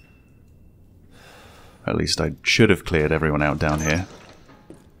 At least I should have cleared everyone out down here.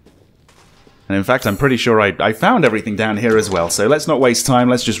 And in fact, I'm pretty sure I found everything down here as well, so let's not waste time.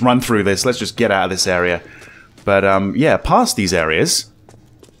 Let's just run through this. Let's just get out of this area. But, yeah, past these areas,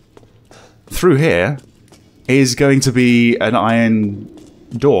 through here, is going to be an iron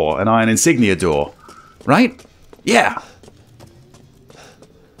door, an iron insignia door. Right? Yeah!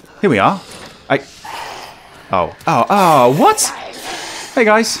 Here we are. Oh, what? Hey,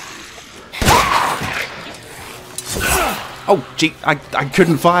 guys. Oh, gee, I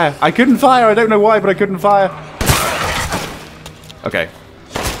couldn't fire. I couldn't fire. I don't know why, but I couldn't fire. Okay.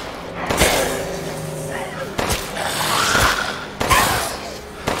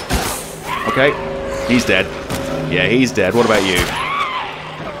 Okay. He's dead. Yeah, he's dead. What about you?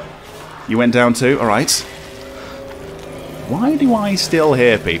 You went down too? Alright. Why do I still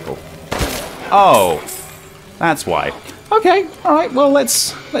hear people? Oh. That's why. Okay. Alright, well,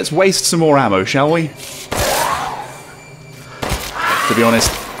 let's waste some more ammo, shall we? To be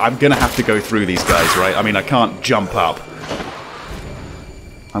honest, I'm gonna have to go through these guys, right? I mean, I can't jump up.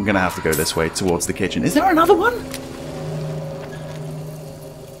 I'm gonna have to go this way towards the kitchen. Is there another one?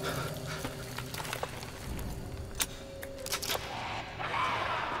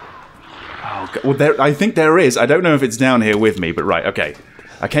 Oh, God. Well, I think there is. I don't know if it's down here with me, but right, okay.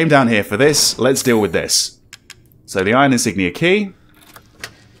 I came down here for this. Let's deal with this. So the iron insignia key.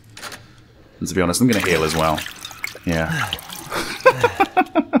 And to be honest, I'm gonna heal as well. Yeah.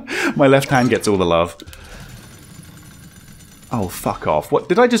 My left hand gets all the love. Oh, fuck off. What?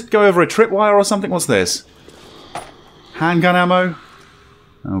 Did I just go over a tripwire or something? What's this? Handgun ammo?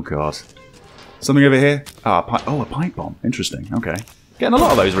 Oh, God. Something over here? Ah, a pipe bomb. Interesting. Okay. Getting a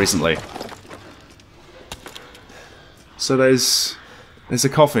lot of those recently. So there's a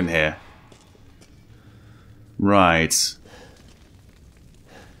coffin here. Right.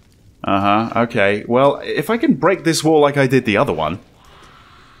 Uh-huh. Okay. Well, if I can break this wall like I did the other one...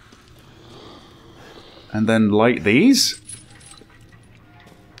 and then light these?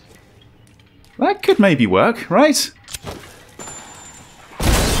 That could maybe work, right?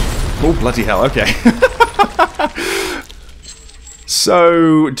 Oh, bloody hell, okay.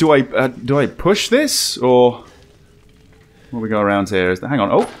 So, do I push this, or... what we got around here? Hang on,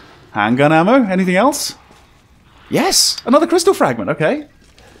 oh! Handgun ammo? Anything else? Yes! Another crystal fragment, okay.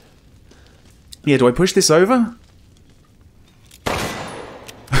 Yeah, do I push this over?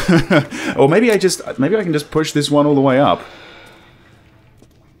 Or maybe I can just push this one all the way up.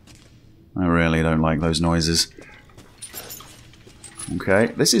 I really don't like those noises. Okay,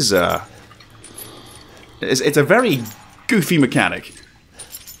 this is it's a very goofy mechanic.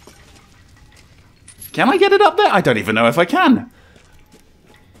 Can I get it up there? I don't even know if I can.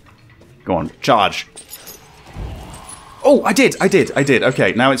 Go on, charge. Oh, I did.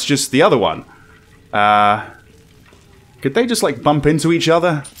 Okay, now it's just the other one. Could they just, like, bump into each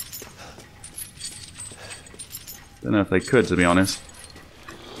other? Don't know if they could, to be honest.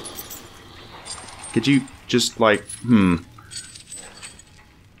 Could you just, like,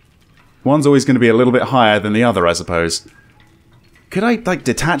 One's always going to be a little bit higher than the other, I suppose. Could I, like,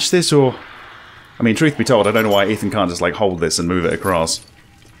 detach this, or... I mean, truth be told, I don't know why Ethan can't just, like, hold this and move it across.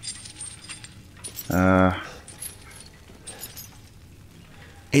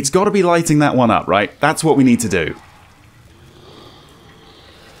 It's got to be lighting that one up, right? That's what we need to do.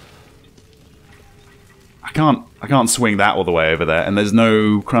 I can't swing that all the way over there. And there's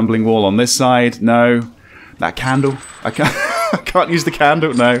no crumbling wall on this side. No. That candle. I can't I can't use the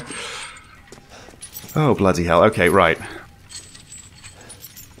candle. No. Oh, bloody hell. Okay, right.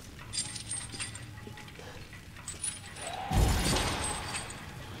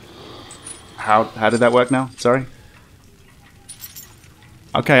 How did that work now? Sorry.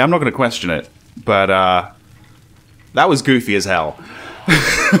 Okay, I'm not going to question it, but that was goofy as hell.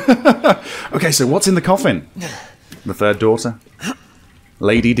 Okay, so what's in the coffin? The third daughter?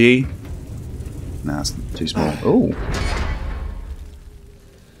 Lady D? Nah, that's too small. Ooh.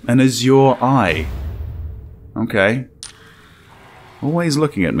 An azure eye. Okay. Always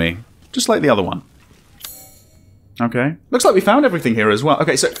looking at me. Just like the other one. Okay. Looks like we found everything here as well.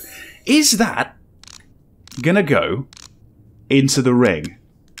 Okay, so is that gonna go into the ring?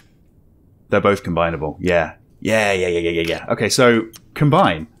 They're both combinable. Yeah. Yeah. Okay, so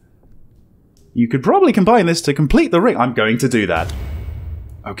combine. You could probably combine this to complete the ring. I'm going to do that.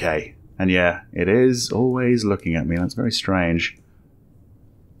 Okay. And yeah, it is always looking at me. That's very strange.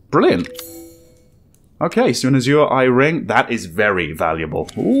 Brilliant. Okay, so an azure eye ring. That is very valuable.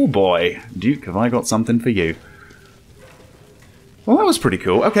 Oh boy. Duke, have I got something for you? Well, that was pretty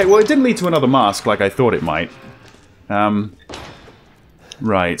cool. Okay, well, it didn't lead to another mask like I thought it might.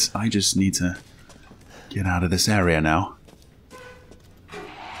 Right, I just need to get out of this area now.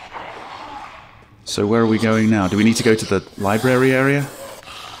 So where are we going now? Do we need to go to the library area?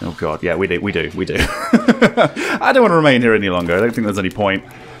 Oh god, yeah, we do. I don't want to remain here any longer. I don't think there's any point.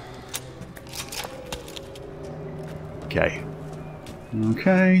 Okay.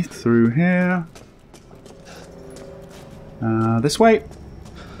 Okay, through here. This way.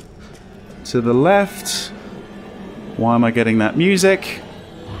 To the left. Why am I getting that music?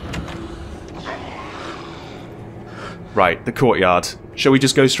 Right, the courtyard. Shall we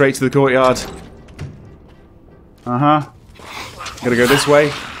just go straight to the courtyard? Uh-huh. Gotta go this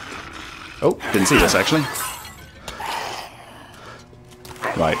way. Oh, didn't see this, actually.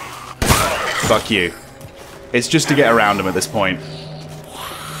 Right. Fuck you. It's just to get around them at this point.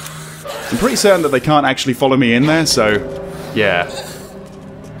 I'm pretty certain that they can't actually follow me in there, so... yeah.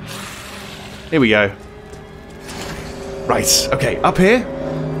 Here we go. Right, okay, up here.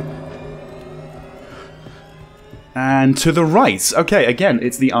 And to the right. Okay, again,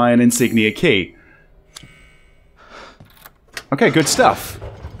 it's the iron insignia key. Okay, good stuff.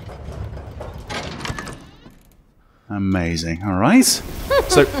 Amazing. Alright.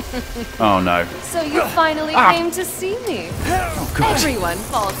 So... oh no. So you finally came to see me. Oh god. Everyone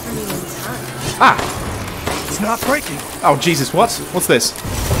falls for me in time. Ah! It's not breaking. Oh Jesus, what? What's this?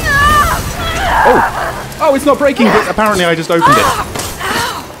 Oh! Oh, it's not breaking, but apparently I just opened it.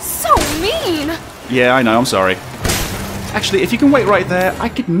 Ow! So mean! Yeah, I know, I'm sorry. Actually, if you can wait right there, I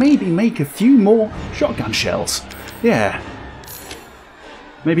could maybe make a few more shotgun shells. Yeah.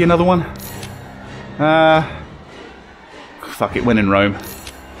 Maybe another one? Fuck it, when in Rome.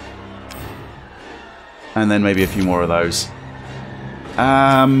 And then maybe a few more of those.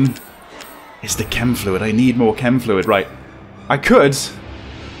 It's the chem fluid. I need more chem fluid. Right. I could,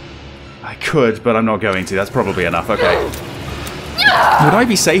 but I'm not going to. That's probably enough. Okay. Would I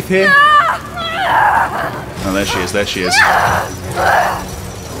be safe here? Oh, there she is. There she is.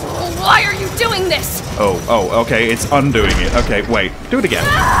 Why are you doing this? Oh, okay. It's undoing it. Okay, wait. Do it again.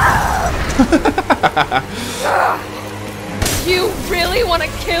 You really want to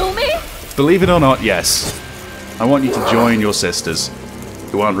kill me? Believe it or not, yes. I want you to join your sisters,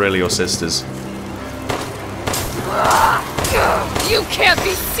 who aren't really your sisters. You can't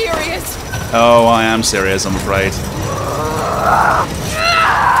be serious. Oh, I am serious, I'm afraid.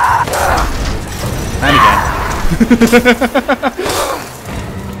 And again.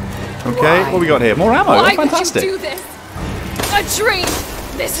 Okay, what we got here? More ammo. Why Fantastic. would you do this? A dream.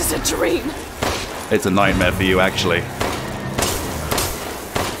 This is a dream. It's a nightmare for you, actually.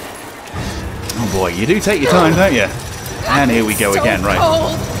 Oh boy, you do take your time, don't you? And here we go again, right?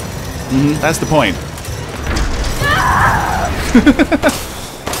 Cold. That's the point.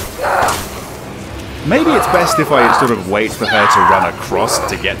 Maybe it's best if I sort of wait for her to run across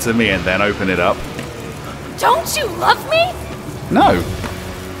to get to me and then open it up. Don't you love me? No.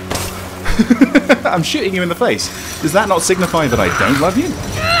 I'm shooting you in the face. Does that not signify that I don't love you?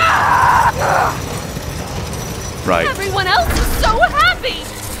 Right. Everyone else is so happy.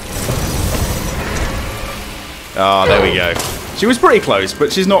 Ah, there we go. She was pretty close,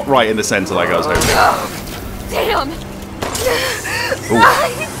 but she's not right in the center like I was hoping. Damn. Ooh.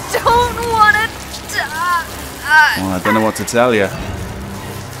 I don't want to die. Well, I don't know what to tell you.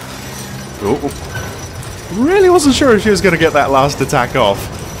 Ooh. Really wasn't sure if she was going to get that last attack off.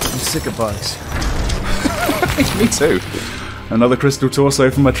 I'm sick of bugs. Me too. Another crystal torso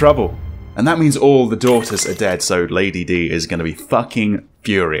for my trouble. And that means all the daughters are dead, so Lady D is going to be fucking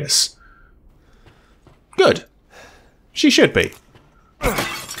furious. Good. She should be.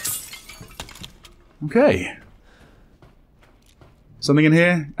 Okay. Something in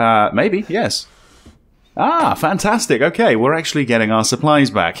here? Maybe, yes. Ah, fantastic. Okay, we're actually getting our supplies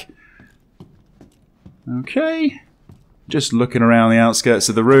back. Okay. Just looking around the outskirts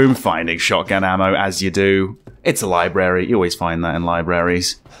of the room, finding shotgun ammo, as you do. It's a library. You always find that in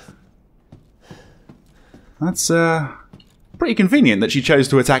libraries. That's, pretty convenient that she chose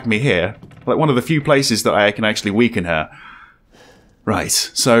to attack me here. Like, one of the few places that I can actually weaken her. Right,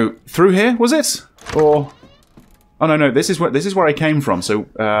 so, through here, was it? Or... Oh, no, this is where I came from, so,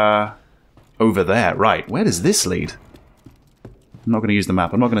 over there, right. Where does this lead? I'm not going to use the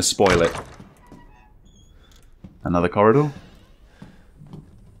map. I'm not going to spoil it. Another corridor?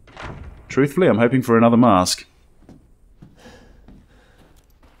 Truthfully, I'm hoping for another mask.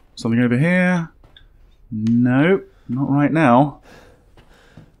 Something over here? No, not right now.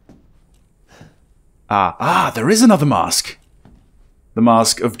 There is another mask. The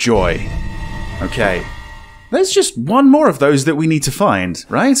Mask of Joy. Okay. There's just one more of those that we need to find,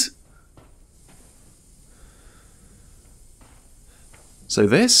 right? So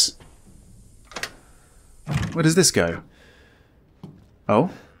this? Where does this go? Oh?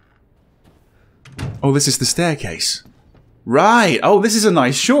 Oh, this is the staircase. Right! Oh, this is a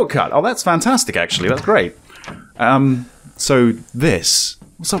nice shortcut. Oh, that's fantastic, actually. That's great. So this.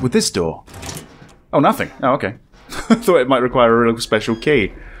 What's up with this door? Oh, nothing. Oh, okay. I thought it might require a real special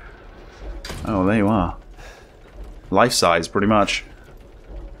key. Oh, there you are. Life size, pretty much.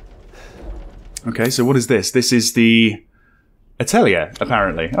 Okay, so what is this? This is the atelier,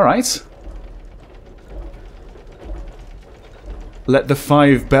 apparently. Alright. Let the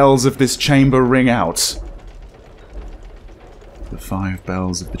 5 bells of this chamber ring out. The 5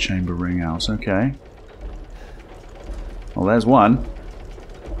 bells of the chamber ring out. Okay. Well, there's one.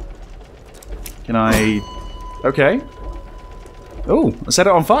 Can I... Okay. Oh, I set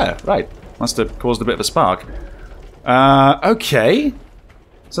it on fire. Right. Must have caused a bit of a spark. Okay.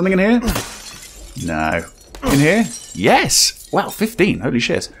 Something in here? No. In here? Yes! Wow, 15. Holy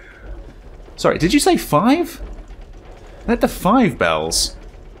shit. Sorry, did you say 5? Let the 5 bells.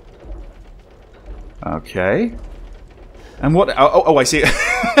 Okay. And what... Oh, I see.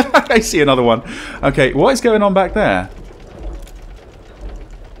 I see another one. Okay, what is going on back there?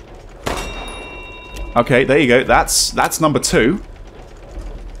 Okay, there you go. That's number 2.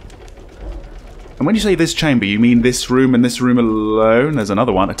 And when you say this chamber, you mean this room and this room alone? There's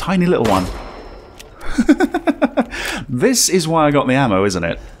another one. A tiny little one. This is why I got the ammo, isn't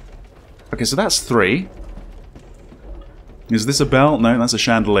it? Okay, so that's 3. Is this a bell? No, that's a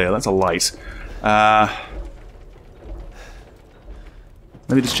chandelier. That's a light. Let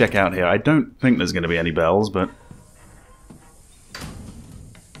me just check out here. I don't think there's going to be any bells, but...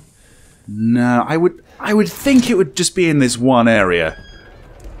 No, I would think it would just be in this one area.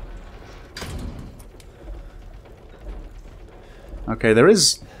 Okay, there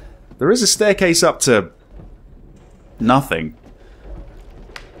is a staircase up to nothing.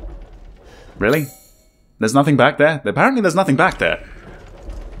 Really? There's nothing back there? Apparently there's nothing back there.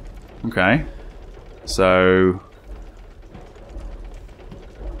 Okay. So...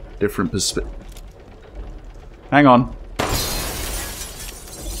 different perspective. Hang on.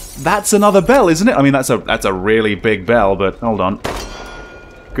 That's another bell, isn't it? I mean, that's a really big bell, but hold on.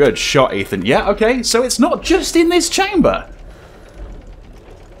 Good shot, Ethan. Yeah, okay, so it's not just in this chamber.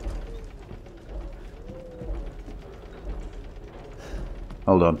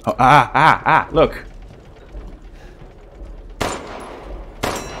 Hold on. Oh, look.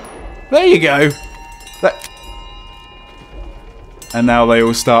 There you go. And now they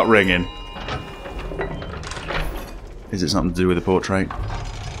all start ringing. Is it something to do with the portrait?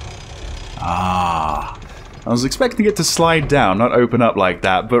 Ah. I was expecting it to slide down, not open up like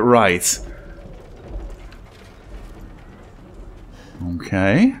that, but right.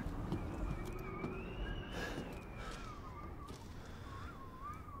 Okay.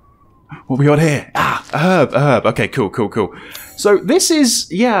 What we got here? Ah, a herb. Okay, cool. So this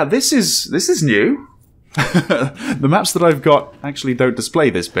is, yeah, this is new. The maps that I've got actually don't display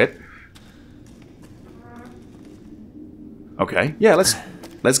this bit. Okay, yeah, let's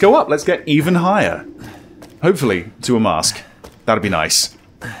go up. Let's get even higher. Hopefully to a mask. That'd be nice.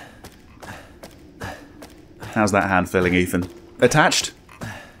 How's that hand feeling, Ethan? Attached?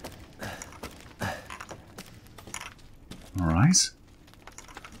 Alright.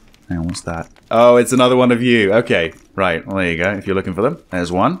 Hang on, what's that? Oh, it's another one of you. Okay, right. Well, there you go. If you're looking for them,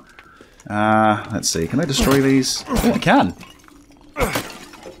 there's one. Let's see. Can I destroy these? Yeah, I can.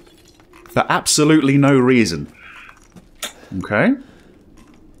 For absolutely no reason. Okay.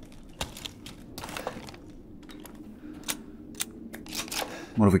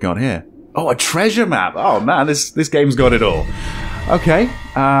 What have we got here? Oh, a treasure map! Oh man, this game's got it all. Okay,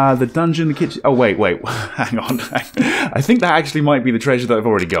 the dungeon, the kitchen... Oh, wait, hang on. I think that actually might be the treasure that I've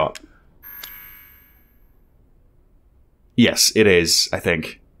already got. Yes, it is, I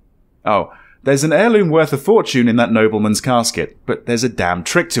think. Oh, there's an heirloom worth a fortune in that nobleman's casket, but there's a damn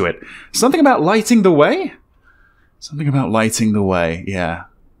trick to it. Something about lighting the way? Something about lighting the way, yeah.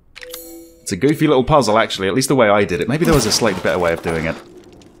 It's a goofy little puzzle, actually, at least the way I did it. Maybe there was a slightly better way of doing it.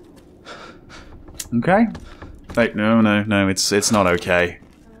 Okay. Wait, no, it's not okay.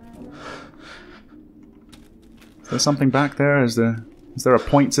 Is there something back there? Is there a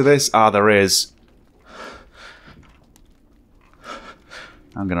point to this? Ah, there is.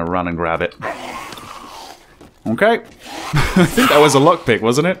 I'm gonna run and grab it. Okay. I think that was a lockpick,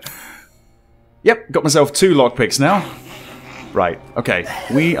 wasn't it? Yep, got myself 2 lockpicks now. Right, okay.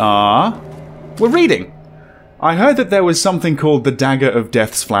 We're reading. I heard that there was something called the Dagger of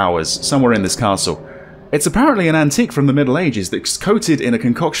Death's Flowers somewhere in this castle. It's apparently an antique from the Middle Ages that's coated in a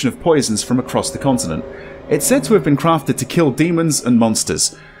concoction of poisons from across the continent. It's said to have been crafted to kill demons and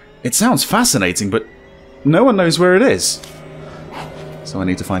monsters. It sounds fascinating, but no one knows where it is. So I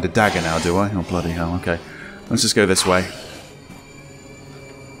need to find a dagger now, do I? Oh, bloody hell, okay. Let's just go this way.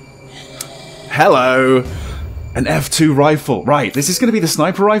 Hello! An F2 rifle. Right, this is going to be the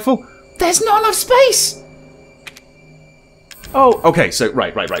sniper rifle? There's not enough space! Oh, okay, so,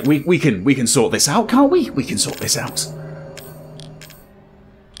 right. We can sort this out, can't we? We can sort this out.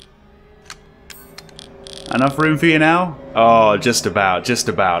 Enough room for you now? Oh, just about,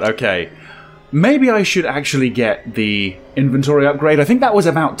 okay. Maybe I should actually get the inventory upgrade. I think that was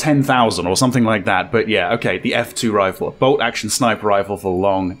about 10,000 or something like that, but yeah, okay, the F2 rifle. A bolt-action sniper rifle for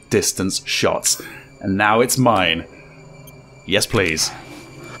long-distance shots. And now it's mine. Yes, please.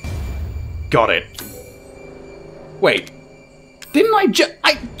 Got it. Wait. Didn't I just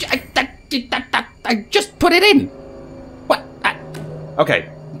put it in? What? Okay,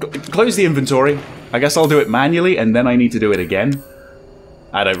 close the inventory. I guess I'll do it manually, and then I need to do it again.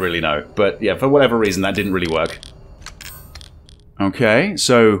 I don't really know, but yeah, for whatever reason, that didn't really work. Okay,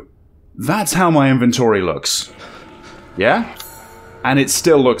 so that's how my inventory looks. Yeah? And it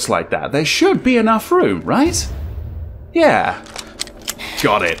still looks like that. There should be enough room, right? Yeah.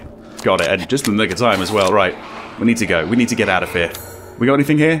 Got it, and just in the nick of time as well, right. We need to go. We need to get out of here. We got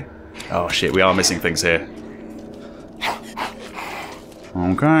anything here? Oh shit, we are missing things here.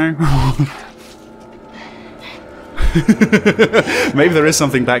 Okay. Maybe there is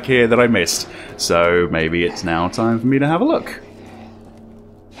something back here that I missed. So maybe it's now time for me to have a look.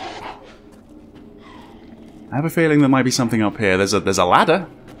 I have a feeling there might be something up here. There's a ladder.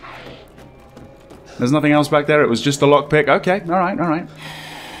 There's nothing else back there. It was just a lockpick. Okay, alright.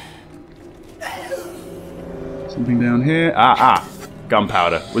 Something down here.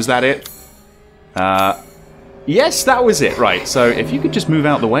 Gunpowder. Was that it? Yes, that was it. Right, so if you could just move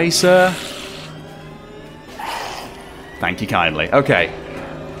out the way, sir. Thank you kindly. Okay.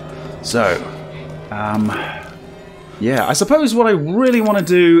 So, yeah, I suppose what I really want to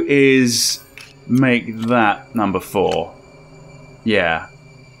do is make that number 4. Yeah.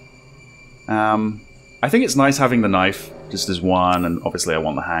 I think it's nice having the knife, just as one, and obviously I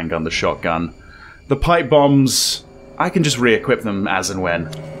want the handgun, the shotgun. The pipe bombs, I can just re-equip them as and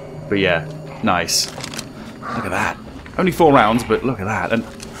when. But yeah, nice. Look at that. Only 4 rounds, but look at that. And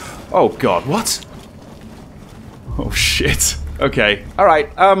oh god, what? Oh shit. Okay, alright,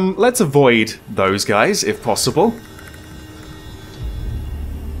 let's avoid those guys, if possible.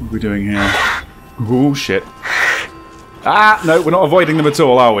 What are we doing here? Oh shit. Ah, no, we're not avoiding them at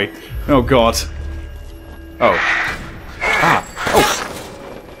all, are we? Oh god. Oh. Ah, oh.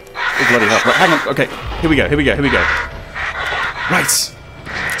 Oh, bloody hell. Right, hang on. Okay, here we go. Right.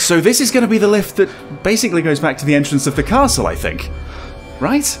 So this is going to be the lift that basically goes back to the entrance of the castle, I think.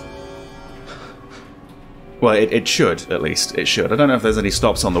 Right? Well, it should, at least. It should. I don't know if there's any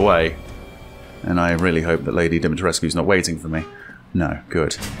stops on the way. And I really hope that Lady Dimitrescu's not waiting for me. No,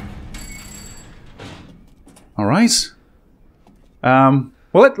 good. Alright. Well,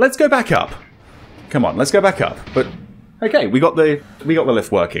 let's go back up. Come on, let's go back up. But, okay, we got the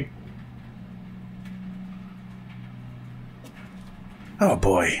lift working. Oh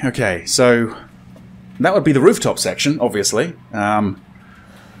boy, okay, so that would be the rooftop section, obviously.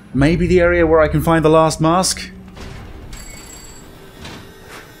 Maybe the area where I can find the last mask.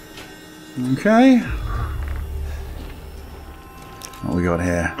 Okay. What we got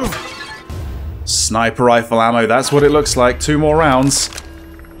here? Sniper rifle ammo, that's what it looks like. 2 more rounds.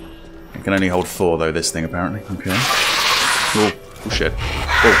 It can only hold 4 though, this thing apparently. Okay. Oh shit.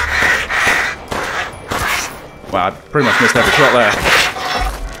 Oh. Wow, I pretty much missed every shot there.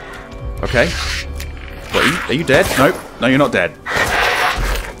 Okay. What, are you dead? Nope. No, you're not dead.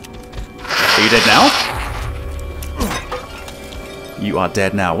 Are you dead now? You are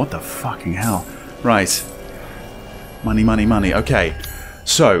dead now. What the fucking hell? Right. Money, money, money. Okay.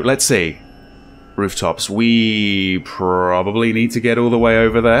 So, let's see. Rooftops. We probably need to get all the way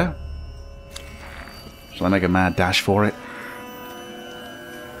over there. Shall I make a mad dash for it?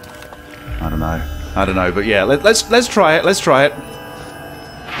 I don't know. I don't know, but yeah, let's try it. Let's try it.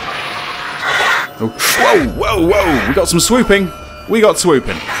 Oh, whoa, whoa, whoa! We got some swooping. We got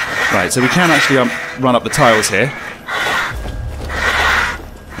swooping. Right, so we can actually run up the tiles here.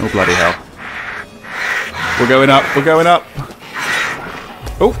 Oh bloody hell! We're going up. We're going up.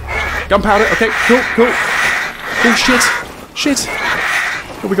 Oh, gunpowder. Okay, cool, cool. Oh shit, shit.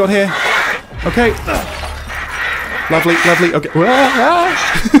 What we got here? Okay. Lovely, lovely. Okay.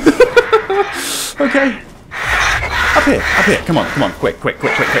 Okay. Up here, up here. Come on, come on. Quick, quick,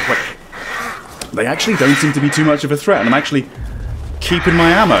 quick, quick, quick, quick. They actually don't seem to be too much of a threat, and I'm actually keeping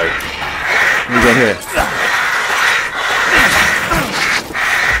my ammo. What do we got here?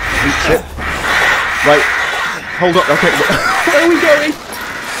 Oh, shit. Right. Hold up. Okay. Where are we going?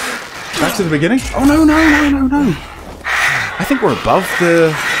 Back to the beginning? Oh, no, no, no, no, no. I think we're above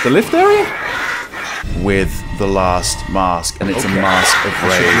the lift area? With the last mask, and it's a mask of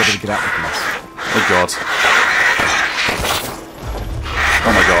rage. I should be able to get out with this. Oh god.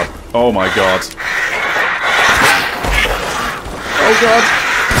 Oh my god. Oh my god. Oh god.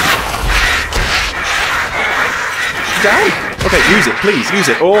 Down? Okay, use it, please, use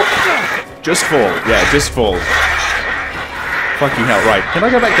it. Or just fall. Yeah, just fall. Fucking hell, right. Can I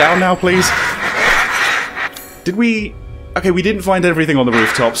go back down now, please? Did we... Okay, we didn't find everything on the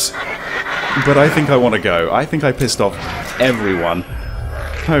rooftops. But I think I want to go. I think I pissed off everyone.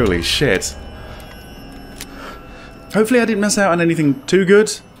 Holy shit. Hopefully I didn't miss out on anything too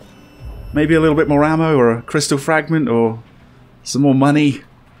good. Maybe a little bit more ammo or a crystal fragment or some more money.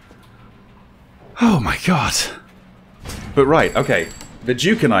 Oh my god. But right, okay. The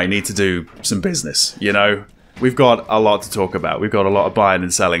Duke and I need to do some business, you know? We've got a lot to talk about. We've got a lot of buying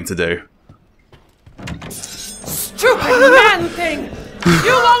and selling to do. Stupid man thing!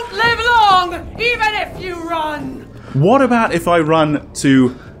 You won't live long, even if you run! What about if I run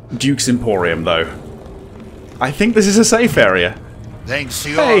to Duke's Emporium, though? I think this is a safe area. Thanks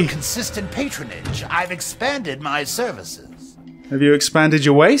to your consistent patronage, I've expanded my services. Have you expanded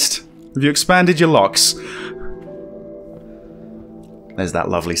your waist? Have you expanded your locks? There's that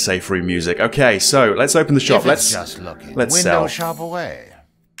lovely safe room music. Okay, so let's open the shop. Let's sell. Shop away.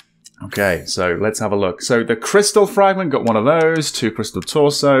 Okay, so let's have a look. So the crystal fragment, got one of those, 2 crystal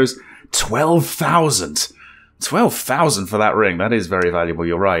torsos, 12,000. 12,000 for that ring. That is very valuable,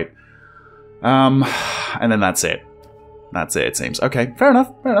 you're right. And then that's it. That's it, it seems. Okay, fair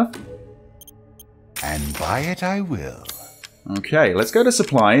enough, fair enough. And buy it I will. Okay, let's go to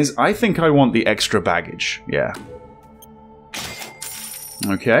supplies. I think I want the extra baggage. Yeah.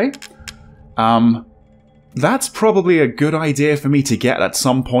 Okay. That's probably a good idea for me to get at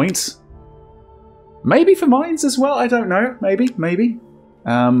some point. Maybe for mines as well, I don't know. Maybe, maybe.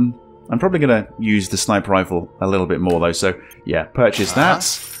 I'm probably going to use the sniper rifle a little bit more though, so yeah, purchase that.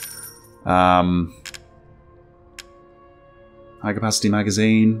 High capacity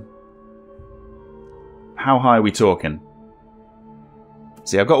magazine. How high are we talking?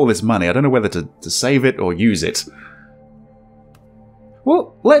 See, I've got all this money. I don't know whether to save it or use it.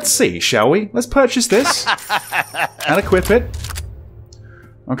 Well, let's see, shall we? Let's purchase this and equip it.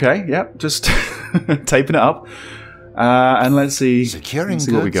 Okay, yep, just taping it up. And let's see, Securing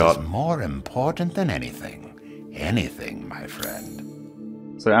what we got. goods is more important than anything. Anything, my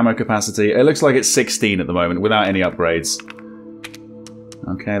friend. So ammo capacity, it looks like it's 16 at the moment without any upgrades.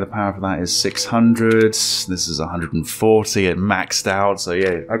 Okay, the power for that is 600. This is 140. It maxed out, so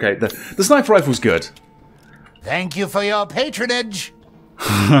yeah. Okay, the sniper rifle's good. Thank you for your patronage.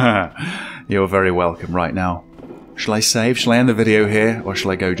 You're very welcome right now. Shall I save? Shall I end the video here? Or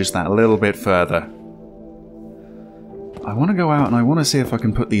shall I go just that little bit further? I want to go out and I want to see if I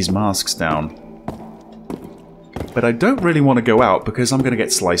can put these masks down. But I don't really want to go out because I'm going to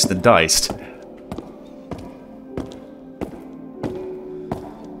get sliced and diced.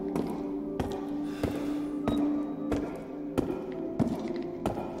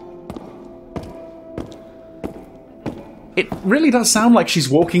 It really does sound like she's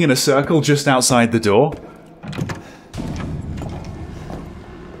walking in a circle just outside the door.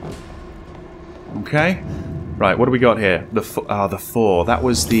 Okay. Right, what do we got here? The 4. That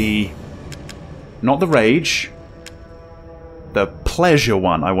was the... Not the rage. The pleasure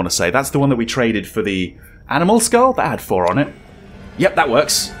one, I want to say. That's the one that we traded for the animal skull. That had 4 on it. Yep, that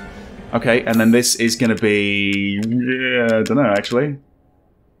works. Okay, and then this is going to be... Yeah, I don't know, actually.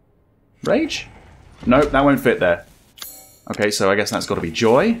 Rage? Nope, that won't fit there. Okay, so I guess that's got to be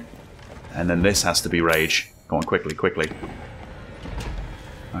joy. And then this has to be rage. Go on, quickly, quickly.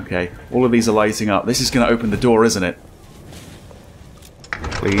 Okay, all of these are lighting up. This is going to open the door, isn't it?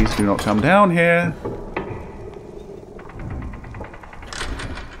 Please do not come down here.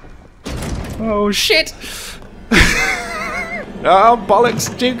 Oh, shit! Oh,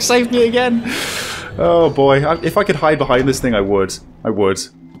 bollocks! Duke saved me again! Oh, boy. If I could hide behind this thing, I would. I would.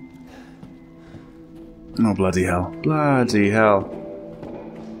 Oh, bloody hell. Bloody hell.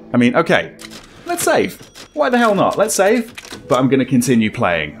 I mean, okay. Let's save. Why the hell not? Let's save. But I'm going to continue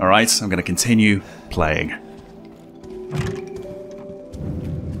playing, alright? I'm going to continue playing.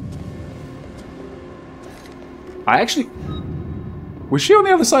 I actually... Was she on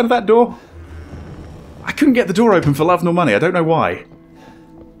the other side of that door? I couldn't get the door open for love nor money. I don't know why.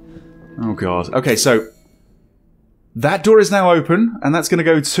 Oh, God. Okay, so... That door is now open, and that's going to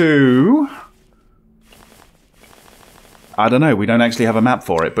go to... I don't know. We don't actually have a map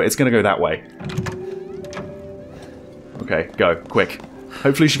for it, but it's going to go that way. Okay, go. Quick.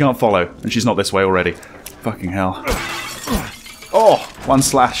 Hopefully she can't follow, and she's not this way already. Fucking hell. Oh! 1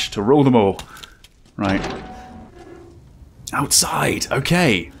 slash to rule them all. Right. Outside!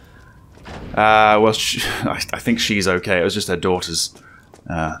 Okay. Well, I think she's okay. It was just her daughters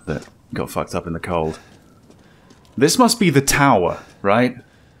that got fucked up in the cold. This must be the tower, right?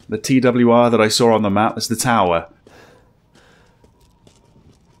 The TWR that I saw on the map is the tower.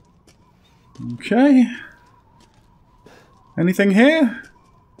 Okay. Anything here?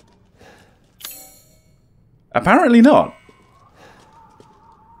 Apparently not.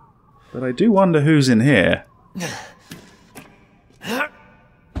 But I do wonder who's in here.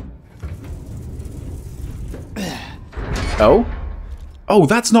 Oh? Oh,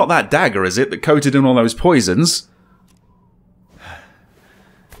 that's not that dagger, is it? That coated in all those poisons?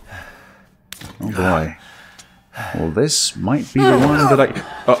 Oh boy. Well, this might be the one that I...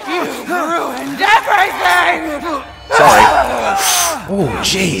 You've ruined everything! Sorry. Oh,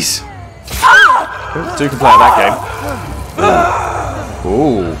 jeez. Two can play at that game.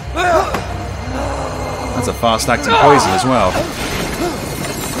 Ooh. That's a fast-acting poison as well.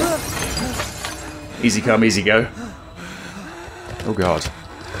 Easy come, easy go. Oh, God.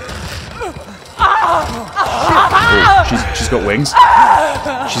 Oh, she's got wings.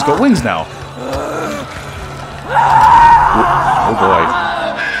 She's got wings now. Oh, boy.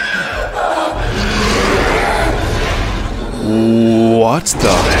 What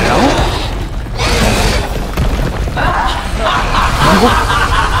the hell? What?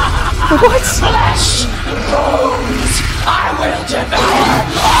 I will devour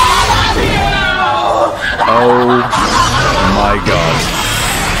all of you! Oh my god.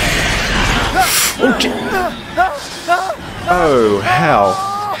 Oh, hell.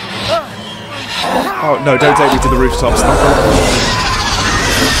 Oh, no, don't take me to the rooftops.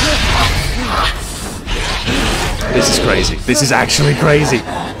 This is crazy. This is actually crazy.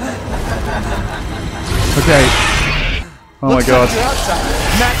 Okay. Oh my god.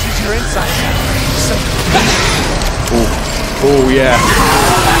 Matches your inside. Oh, oh yeah.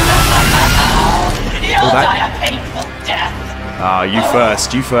 Oh, that. Ah, you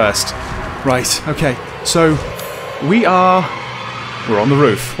first. You first. Right. Okay. So we're on the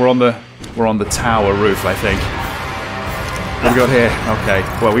roof. We're on the tower roof, I think. What do we got here? Okay.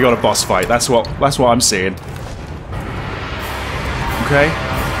 Well, we got a boss fight. That's what I'm seeing. Okay.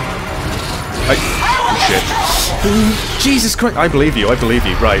 Oh, shit. Jesus Christ. I believe you. I believe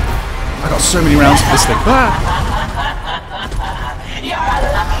you. Right. I got so many rounds for this thing. Ah! You're a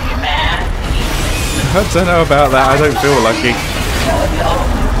lucky man. I don't know about that. I don't feel lucky.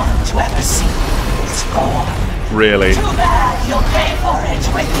 To ever see this gore. Really? Too bad you'll pay for it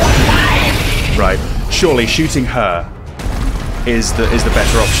with your life. Right. Surely shooting her is the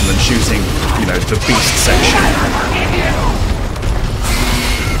better option than shooting, you know, the beast section.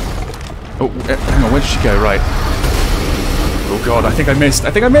 Oh, hang on. Where did she go? Right. Oh god, I think I missed.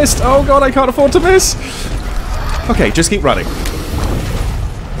 I think I missed. Oh god, I can't afford to miss. Okay, just keep running.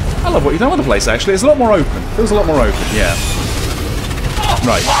 I love what you've done with the place, actually. It's a lot more open. Feels a lot more open, yeah.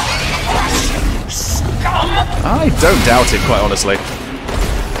 Right. I don't doubt it, quite honestly.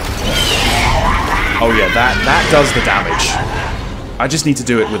 Oh yeah, that does the damage. I just need to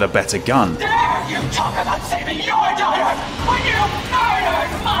do it with a better gun. Dare you talk about saving your daughter when you murdered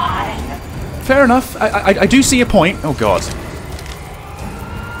mine? fair enough. I do see your point. Oh, God.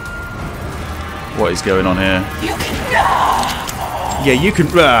 What is going on here? Yeah, you can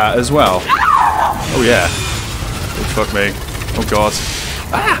as well. Oh, yeah. Oh, fuck me. Oh, God.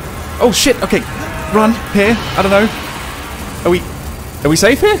 Ah! Oh, shit. Okay. Run. Here. I don't know. Are we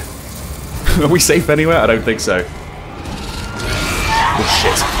safe here? Are we safe anywhere? I don't think so. Oh,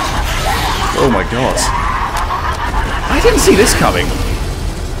 shit. Oh, my God. I didn't see this coming.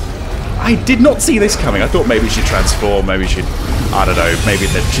 I did not see this coming. I thought maybe she'd transform, maybe she'd, I don't know, maybe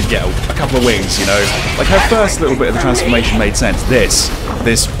that she'd get a couple of wings, you know? Like, her first little bit of the transformation made sense. This,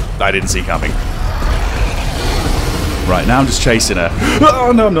 I didn't see coming. Right, now I'm just chasing her.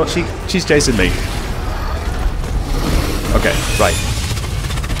 Oh, no, I'm not. She's chasing me. Okay, right.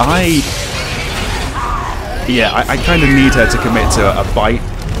 I kind of need her to commit to a bite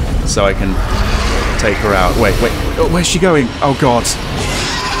so I can take her out. Wait. Oh, where's she going? Oh, God.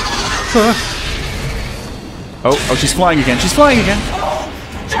 Oh, she's flying again. She's flying again.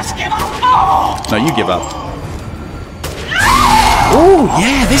 Just give up. No, you give up. Oh,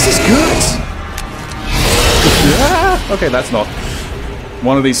 yeah, this is good. Okay, that's not.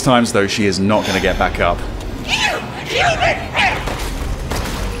 One of these times, though, she is not going to get back up.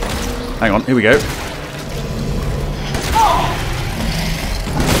 Hang on, here we go.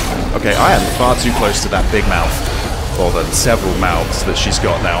 Okay, I am far too close to that big mouth. Or the several mouths that she's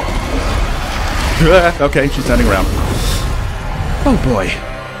got now. Okay, she's turning around. Oh boy.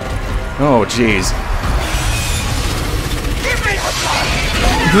 Oh jeez.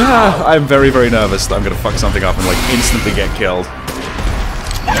 I'm very, very nervous that I'm going to fuck something up and like instantly get killed.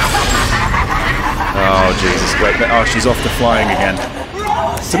 Oh Jesus, wait, oh she's off to flying again.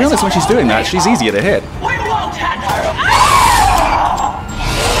 To be honest, when she's doing that, she's easier to hit.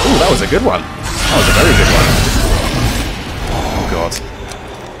 Ooh, that was a good one. That was a very good one. Oh God.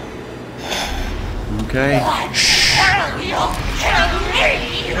 Okay. Shh.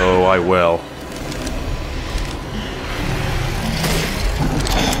 Oh, I will.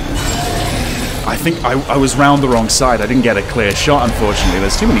 I think I was round the wrong side. I didn't get a clear shot, unfortunately.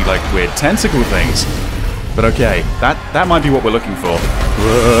 There's too many, like, weird tentacle things. But okay, that might be what we're looking for.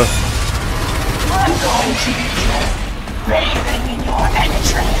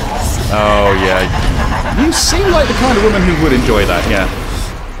 Oh, yeah. You seem like the kind of woman who would enjoy that, yeah.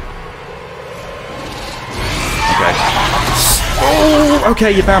 Okay. Oh,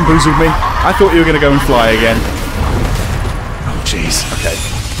 okay, you bamboozled me. I thought you were going to go and fly again. Oh, jeez. Okay.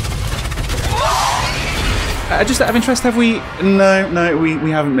 Just out of interest, have we... No,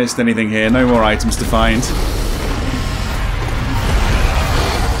 we haven't missed anything here. No more items to find.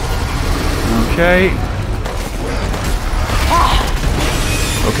 Okay.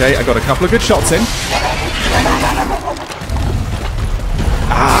 Okay, I got a couple of good shots in.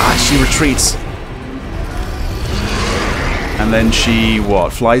 Ah, she retreats. And then she,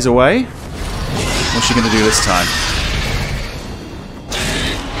 what, flies away? What's she going to do this time?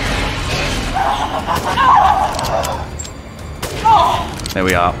 There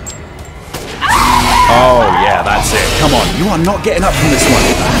we are. Oh, yeah, that's it. Come on, you are not getting up from this one.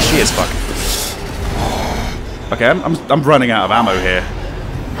 Ah, she is fucking... Okay, I'm running out of ammo here.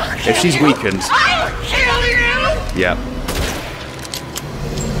 If she's weakened... I'll kill you! Yep.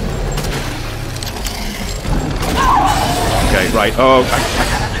 Okay, right. Oh,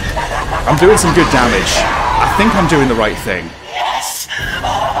 I'm doing some good damage. I think I'm doing the right thing. Yes!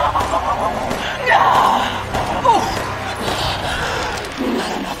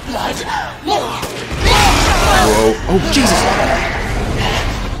 Not enough blood. Whoa. Oh, Jesus!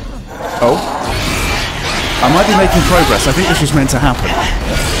 Oh. I might be making progress. I think this was meant to happen.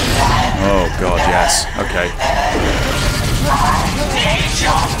 Oh, God, yes. Okay.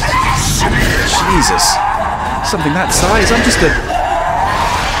 Jesus. Something that size. I'm just a... I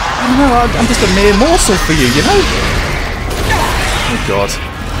don't know, I'm just a mere morsel for you, you know? Oh, God.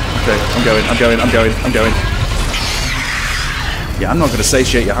 Okay, I'm going. Yeah, I'm not going to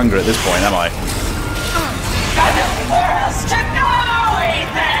satiate your hunger at this point, am I?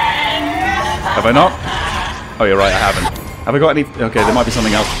 Have I not? Oh, you're right, I haven't. Have I got any... Okay, there might be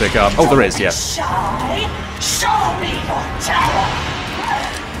something else to pick up. Oh, there is, yeah.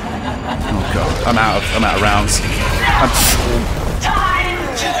 Oh, God. I'm out of rounds. Time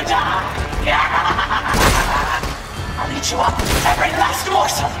to die! I'll eat you up, every last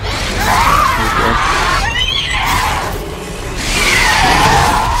morsel!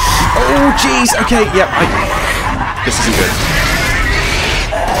 Oh, jeez! Okay, yep, this isn't good.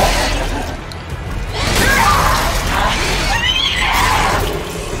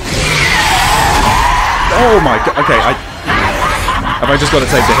 Oh my God! Okay, have I just got to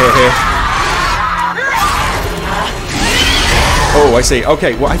take the hit here? Oh, I see.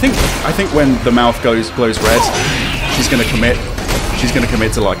 Okay, well, I think when the mouth glows red, she's gonna commit. She's gonna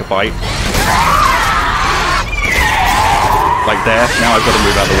commit to like a bite. Like there. Now I've got to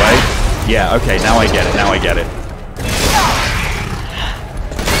move out of the way. Yeah. Okay. Now I get it. Now I get it.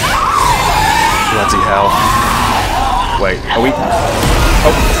 Bloody hell. Wait. Are we?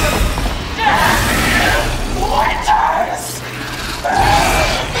 Oh.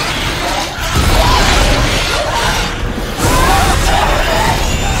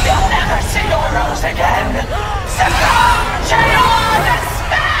 Again. Succumb to your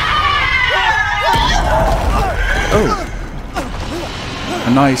despair! Oh. A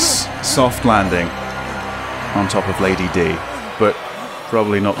nice, soft landing on top of Lady D, but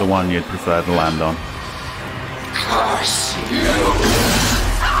probably not the one you'd prefer to land on. Curse you!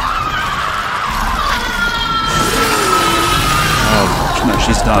 Oh, no,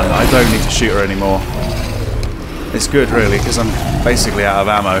 she's done. I don't need to shoot her anymore. It's good, really, because I'm basically out of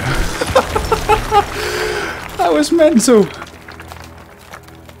ammo. That was mental.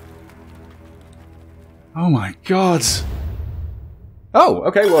 Oh my god. Oh,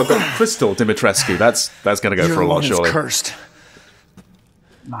 okay, well I've got Crystal Dimitrescu. That's gonna go for a lot, surely. Cursed.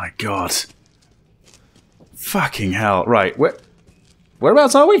 My god. Fucking hell. Right,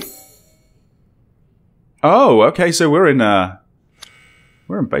 whereabouts are we? Oh, okay, so we're in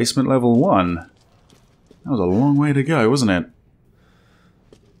basement level 1. That was a long way to go, wasn't it?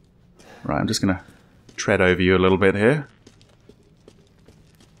 Right, I'm just gonna tread over you a little bit here.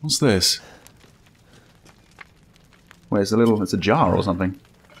 What's this? Wait, it's a jar or something.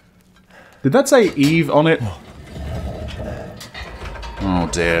 Did that say Eve on it? Oh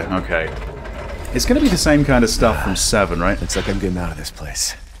dear, okay. It's gonna be the same kind of stuff from 7, right? Looks like I'm getting out of this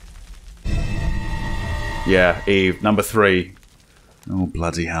place. Yeah, Eve, number 3. Oh,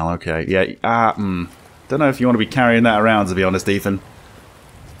 bloody hell, okay. Yeah, don't know if you want to be carrying that around, to be honest, Ethan.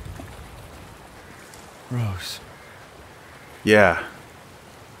 Rose. Yeah.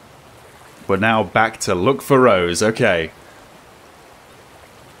 We're now back to look for Rose, okay.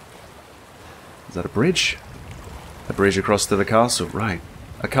 Is that a bridge? A bridge across to the castle, right.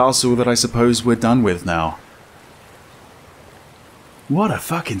 A castle that I suppose we're done with now. What a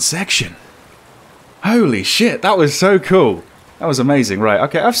fucking section. Holy shit, that was so cool. That was amazing, right,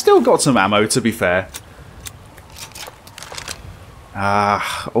 okay, I've still got some ammo, to be fair.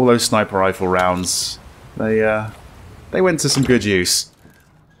 All those sniper rifle rounds, they went to some good use.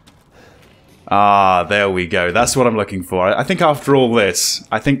 There we go. That's what I'm looking for. I think after all this,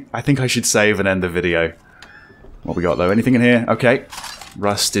 I think I should save and end the video. What we got though? Anything in here? Okay.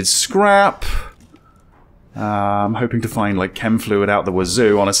 Rusted scrap. I'm hoping to find like chem fluid out the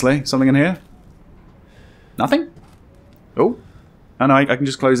wazoo, honestly. Something in here? Nothing? Oh. Oh no, I can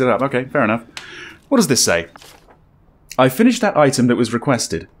just close it up. Okay, fair enough. What does this say? I finished that item that was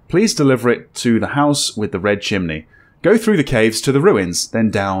requested. Please deliver it to the house with the red chimney. Go through the caves to the ruins, then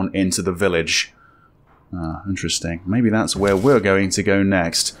down into the village. Interesting. Maybe that's where we're going to go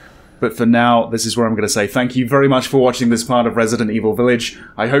next. But for now, this is where I'm going to say thank you very much for watching this part of Resident Evil Village.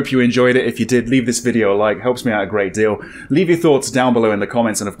 I hope you enjoyed it. If you did, leave this video a like. Helps me out a great deal. Leave your thoughts down below in the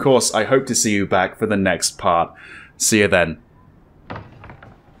comments. And of course, I hope to see you back for the next part. See you then.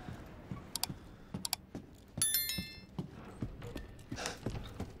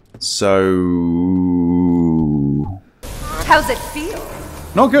 So... How's it feel?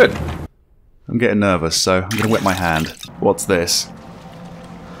 Not good. I'm getting nervous, so I'm going to wet my hand. What's this?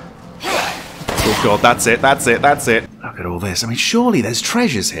 Oh god, that's it, that's it, that's it. Look at all this. I mean, surely there's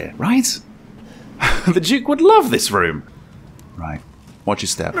treasures here, right? The Duke would love this room. Right. Watch your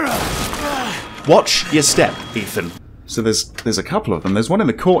step. Watch your step, Ethan. So there's a couple of them. There's one in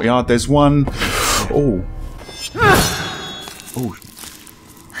the courtyard. There's one... Oh. Oh.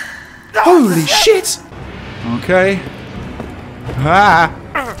 Holy shit! Okay. Ah!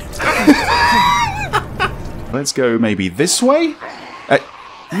 Let's go maybe this way?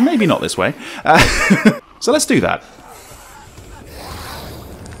 Maybe not this way. So let's do that.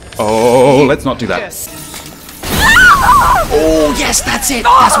 Oh, let's not do that. Yes. Oh, yes, that's it.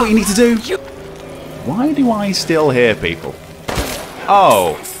 That's what you need to do. Why do I still hear people?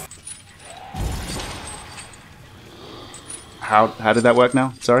 Oh. How did that work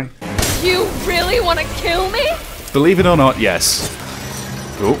now? Sorry? You really want to kill me? Believe it or not, yes.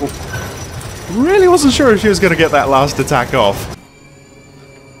 Ooh. Really wasn't sure if she was going to get that last attack off.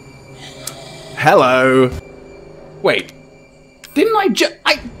 Hello. Wait. Didn't I just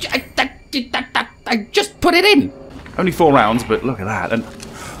put it in? Only 4 rounds, but look at that. And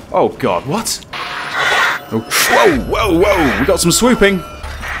oh god, what? Oh, whoa, whoa, whoa! We got some swooping.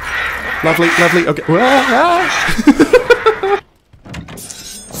 Lovely, lovely. Okay.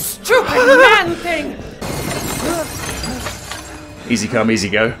 Easy come, easy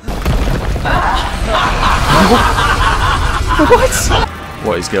go. What?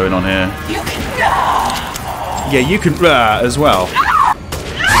 What is going on here? Yeah, you can as well.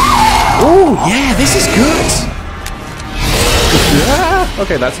 Oh, yeah, this is good.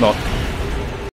 Okay, that's not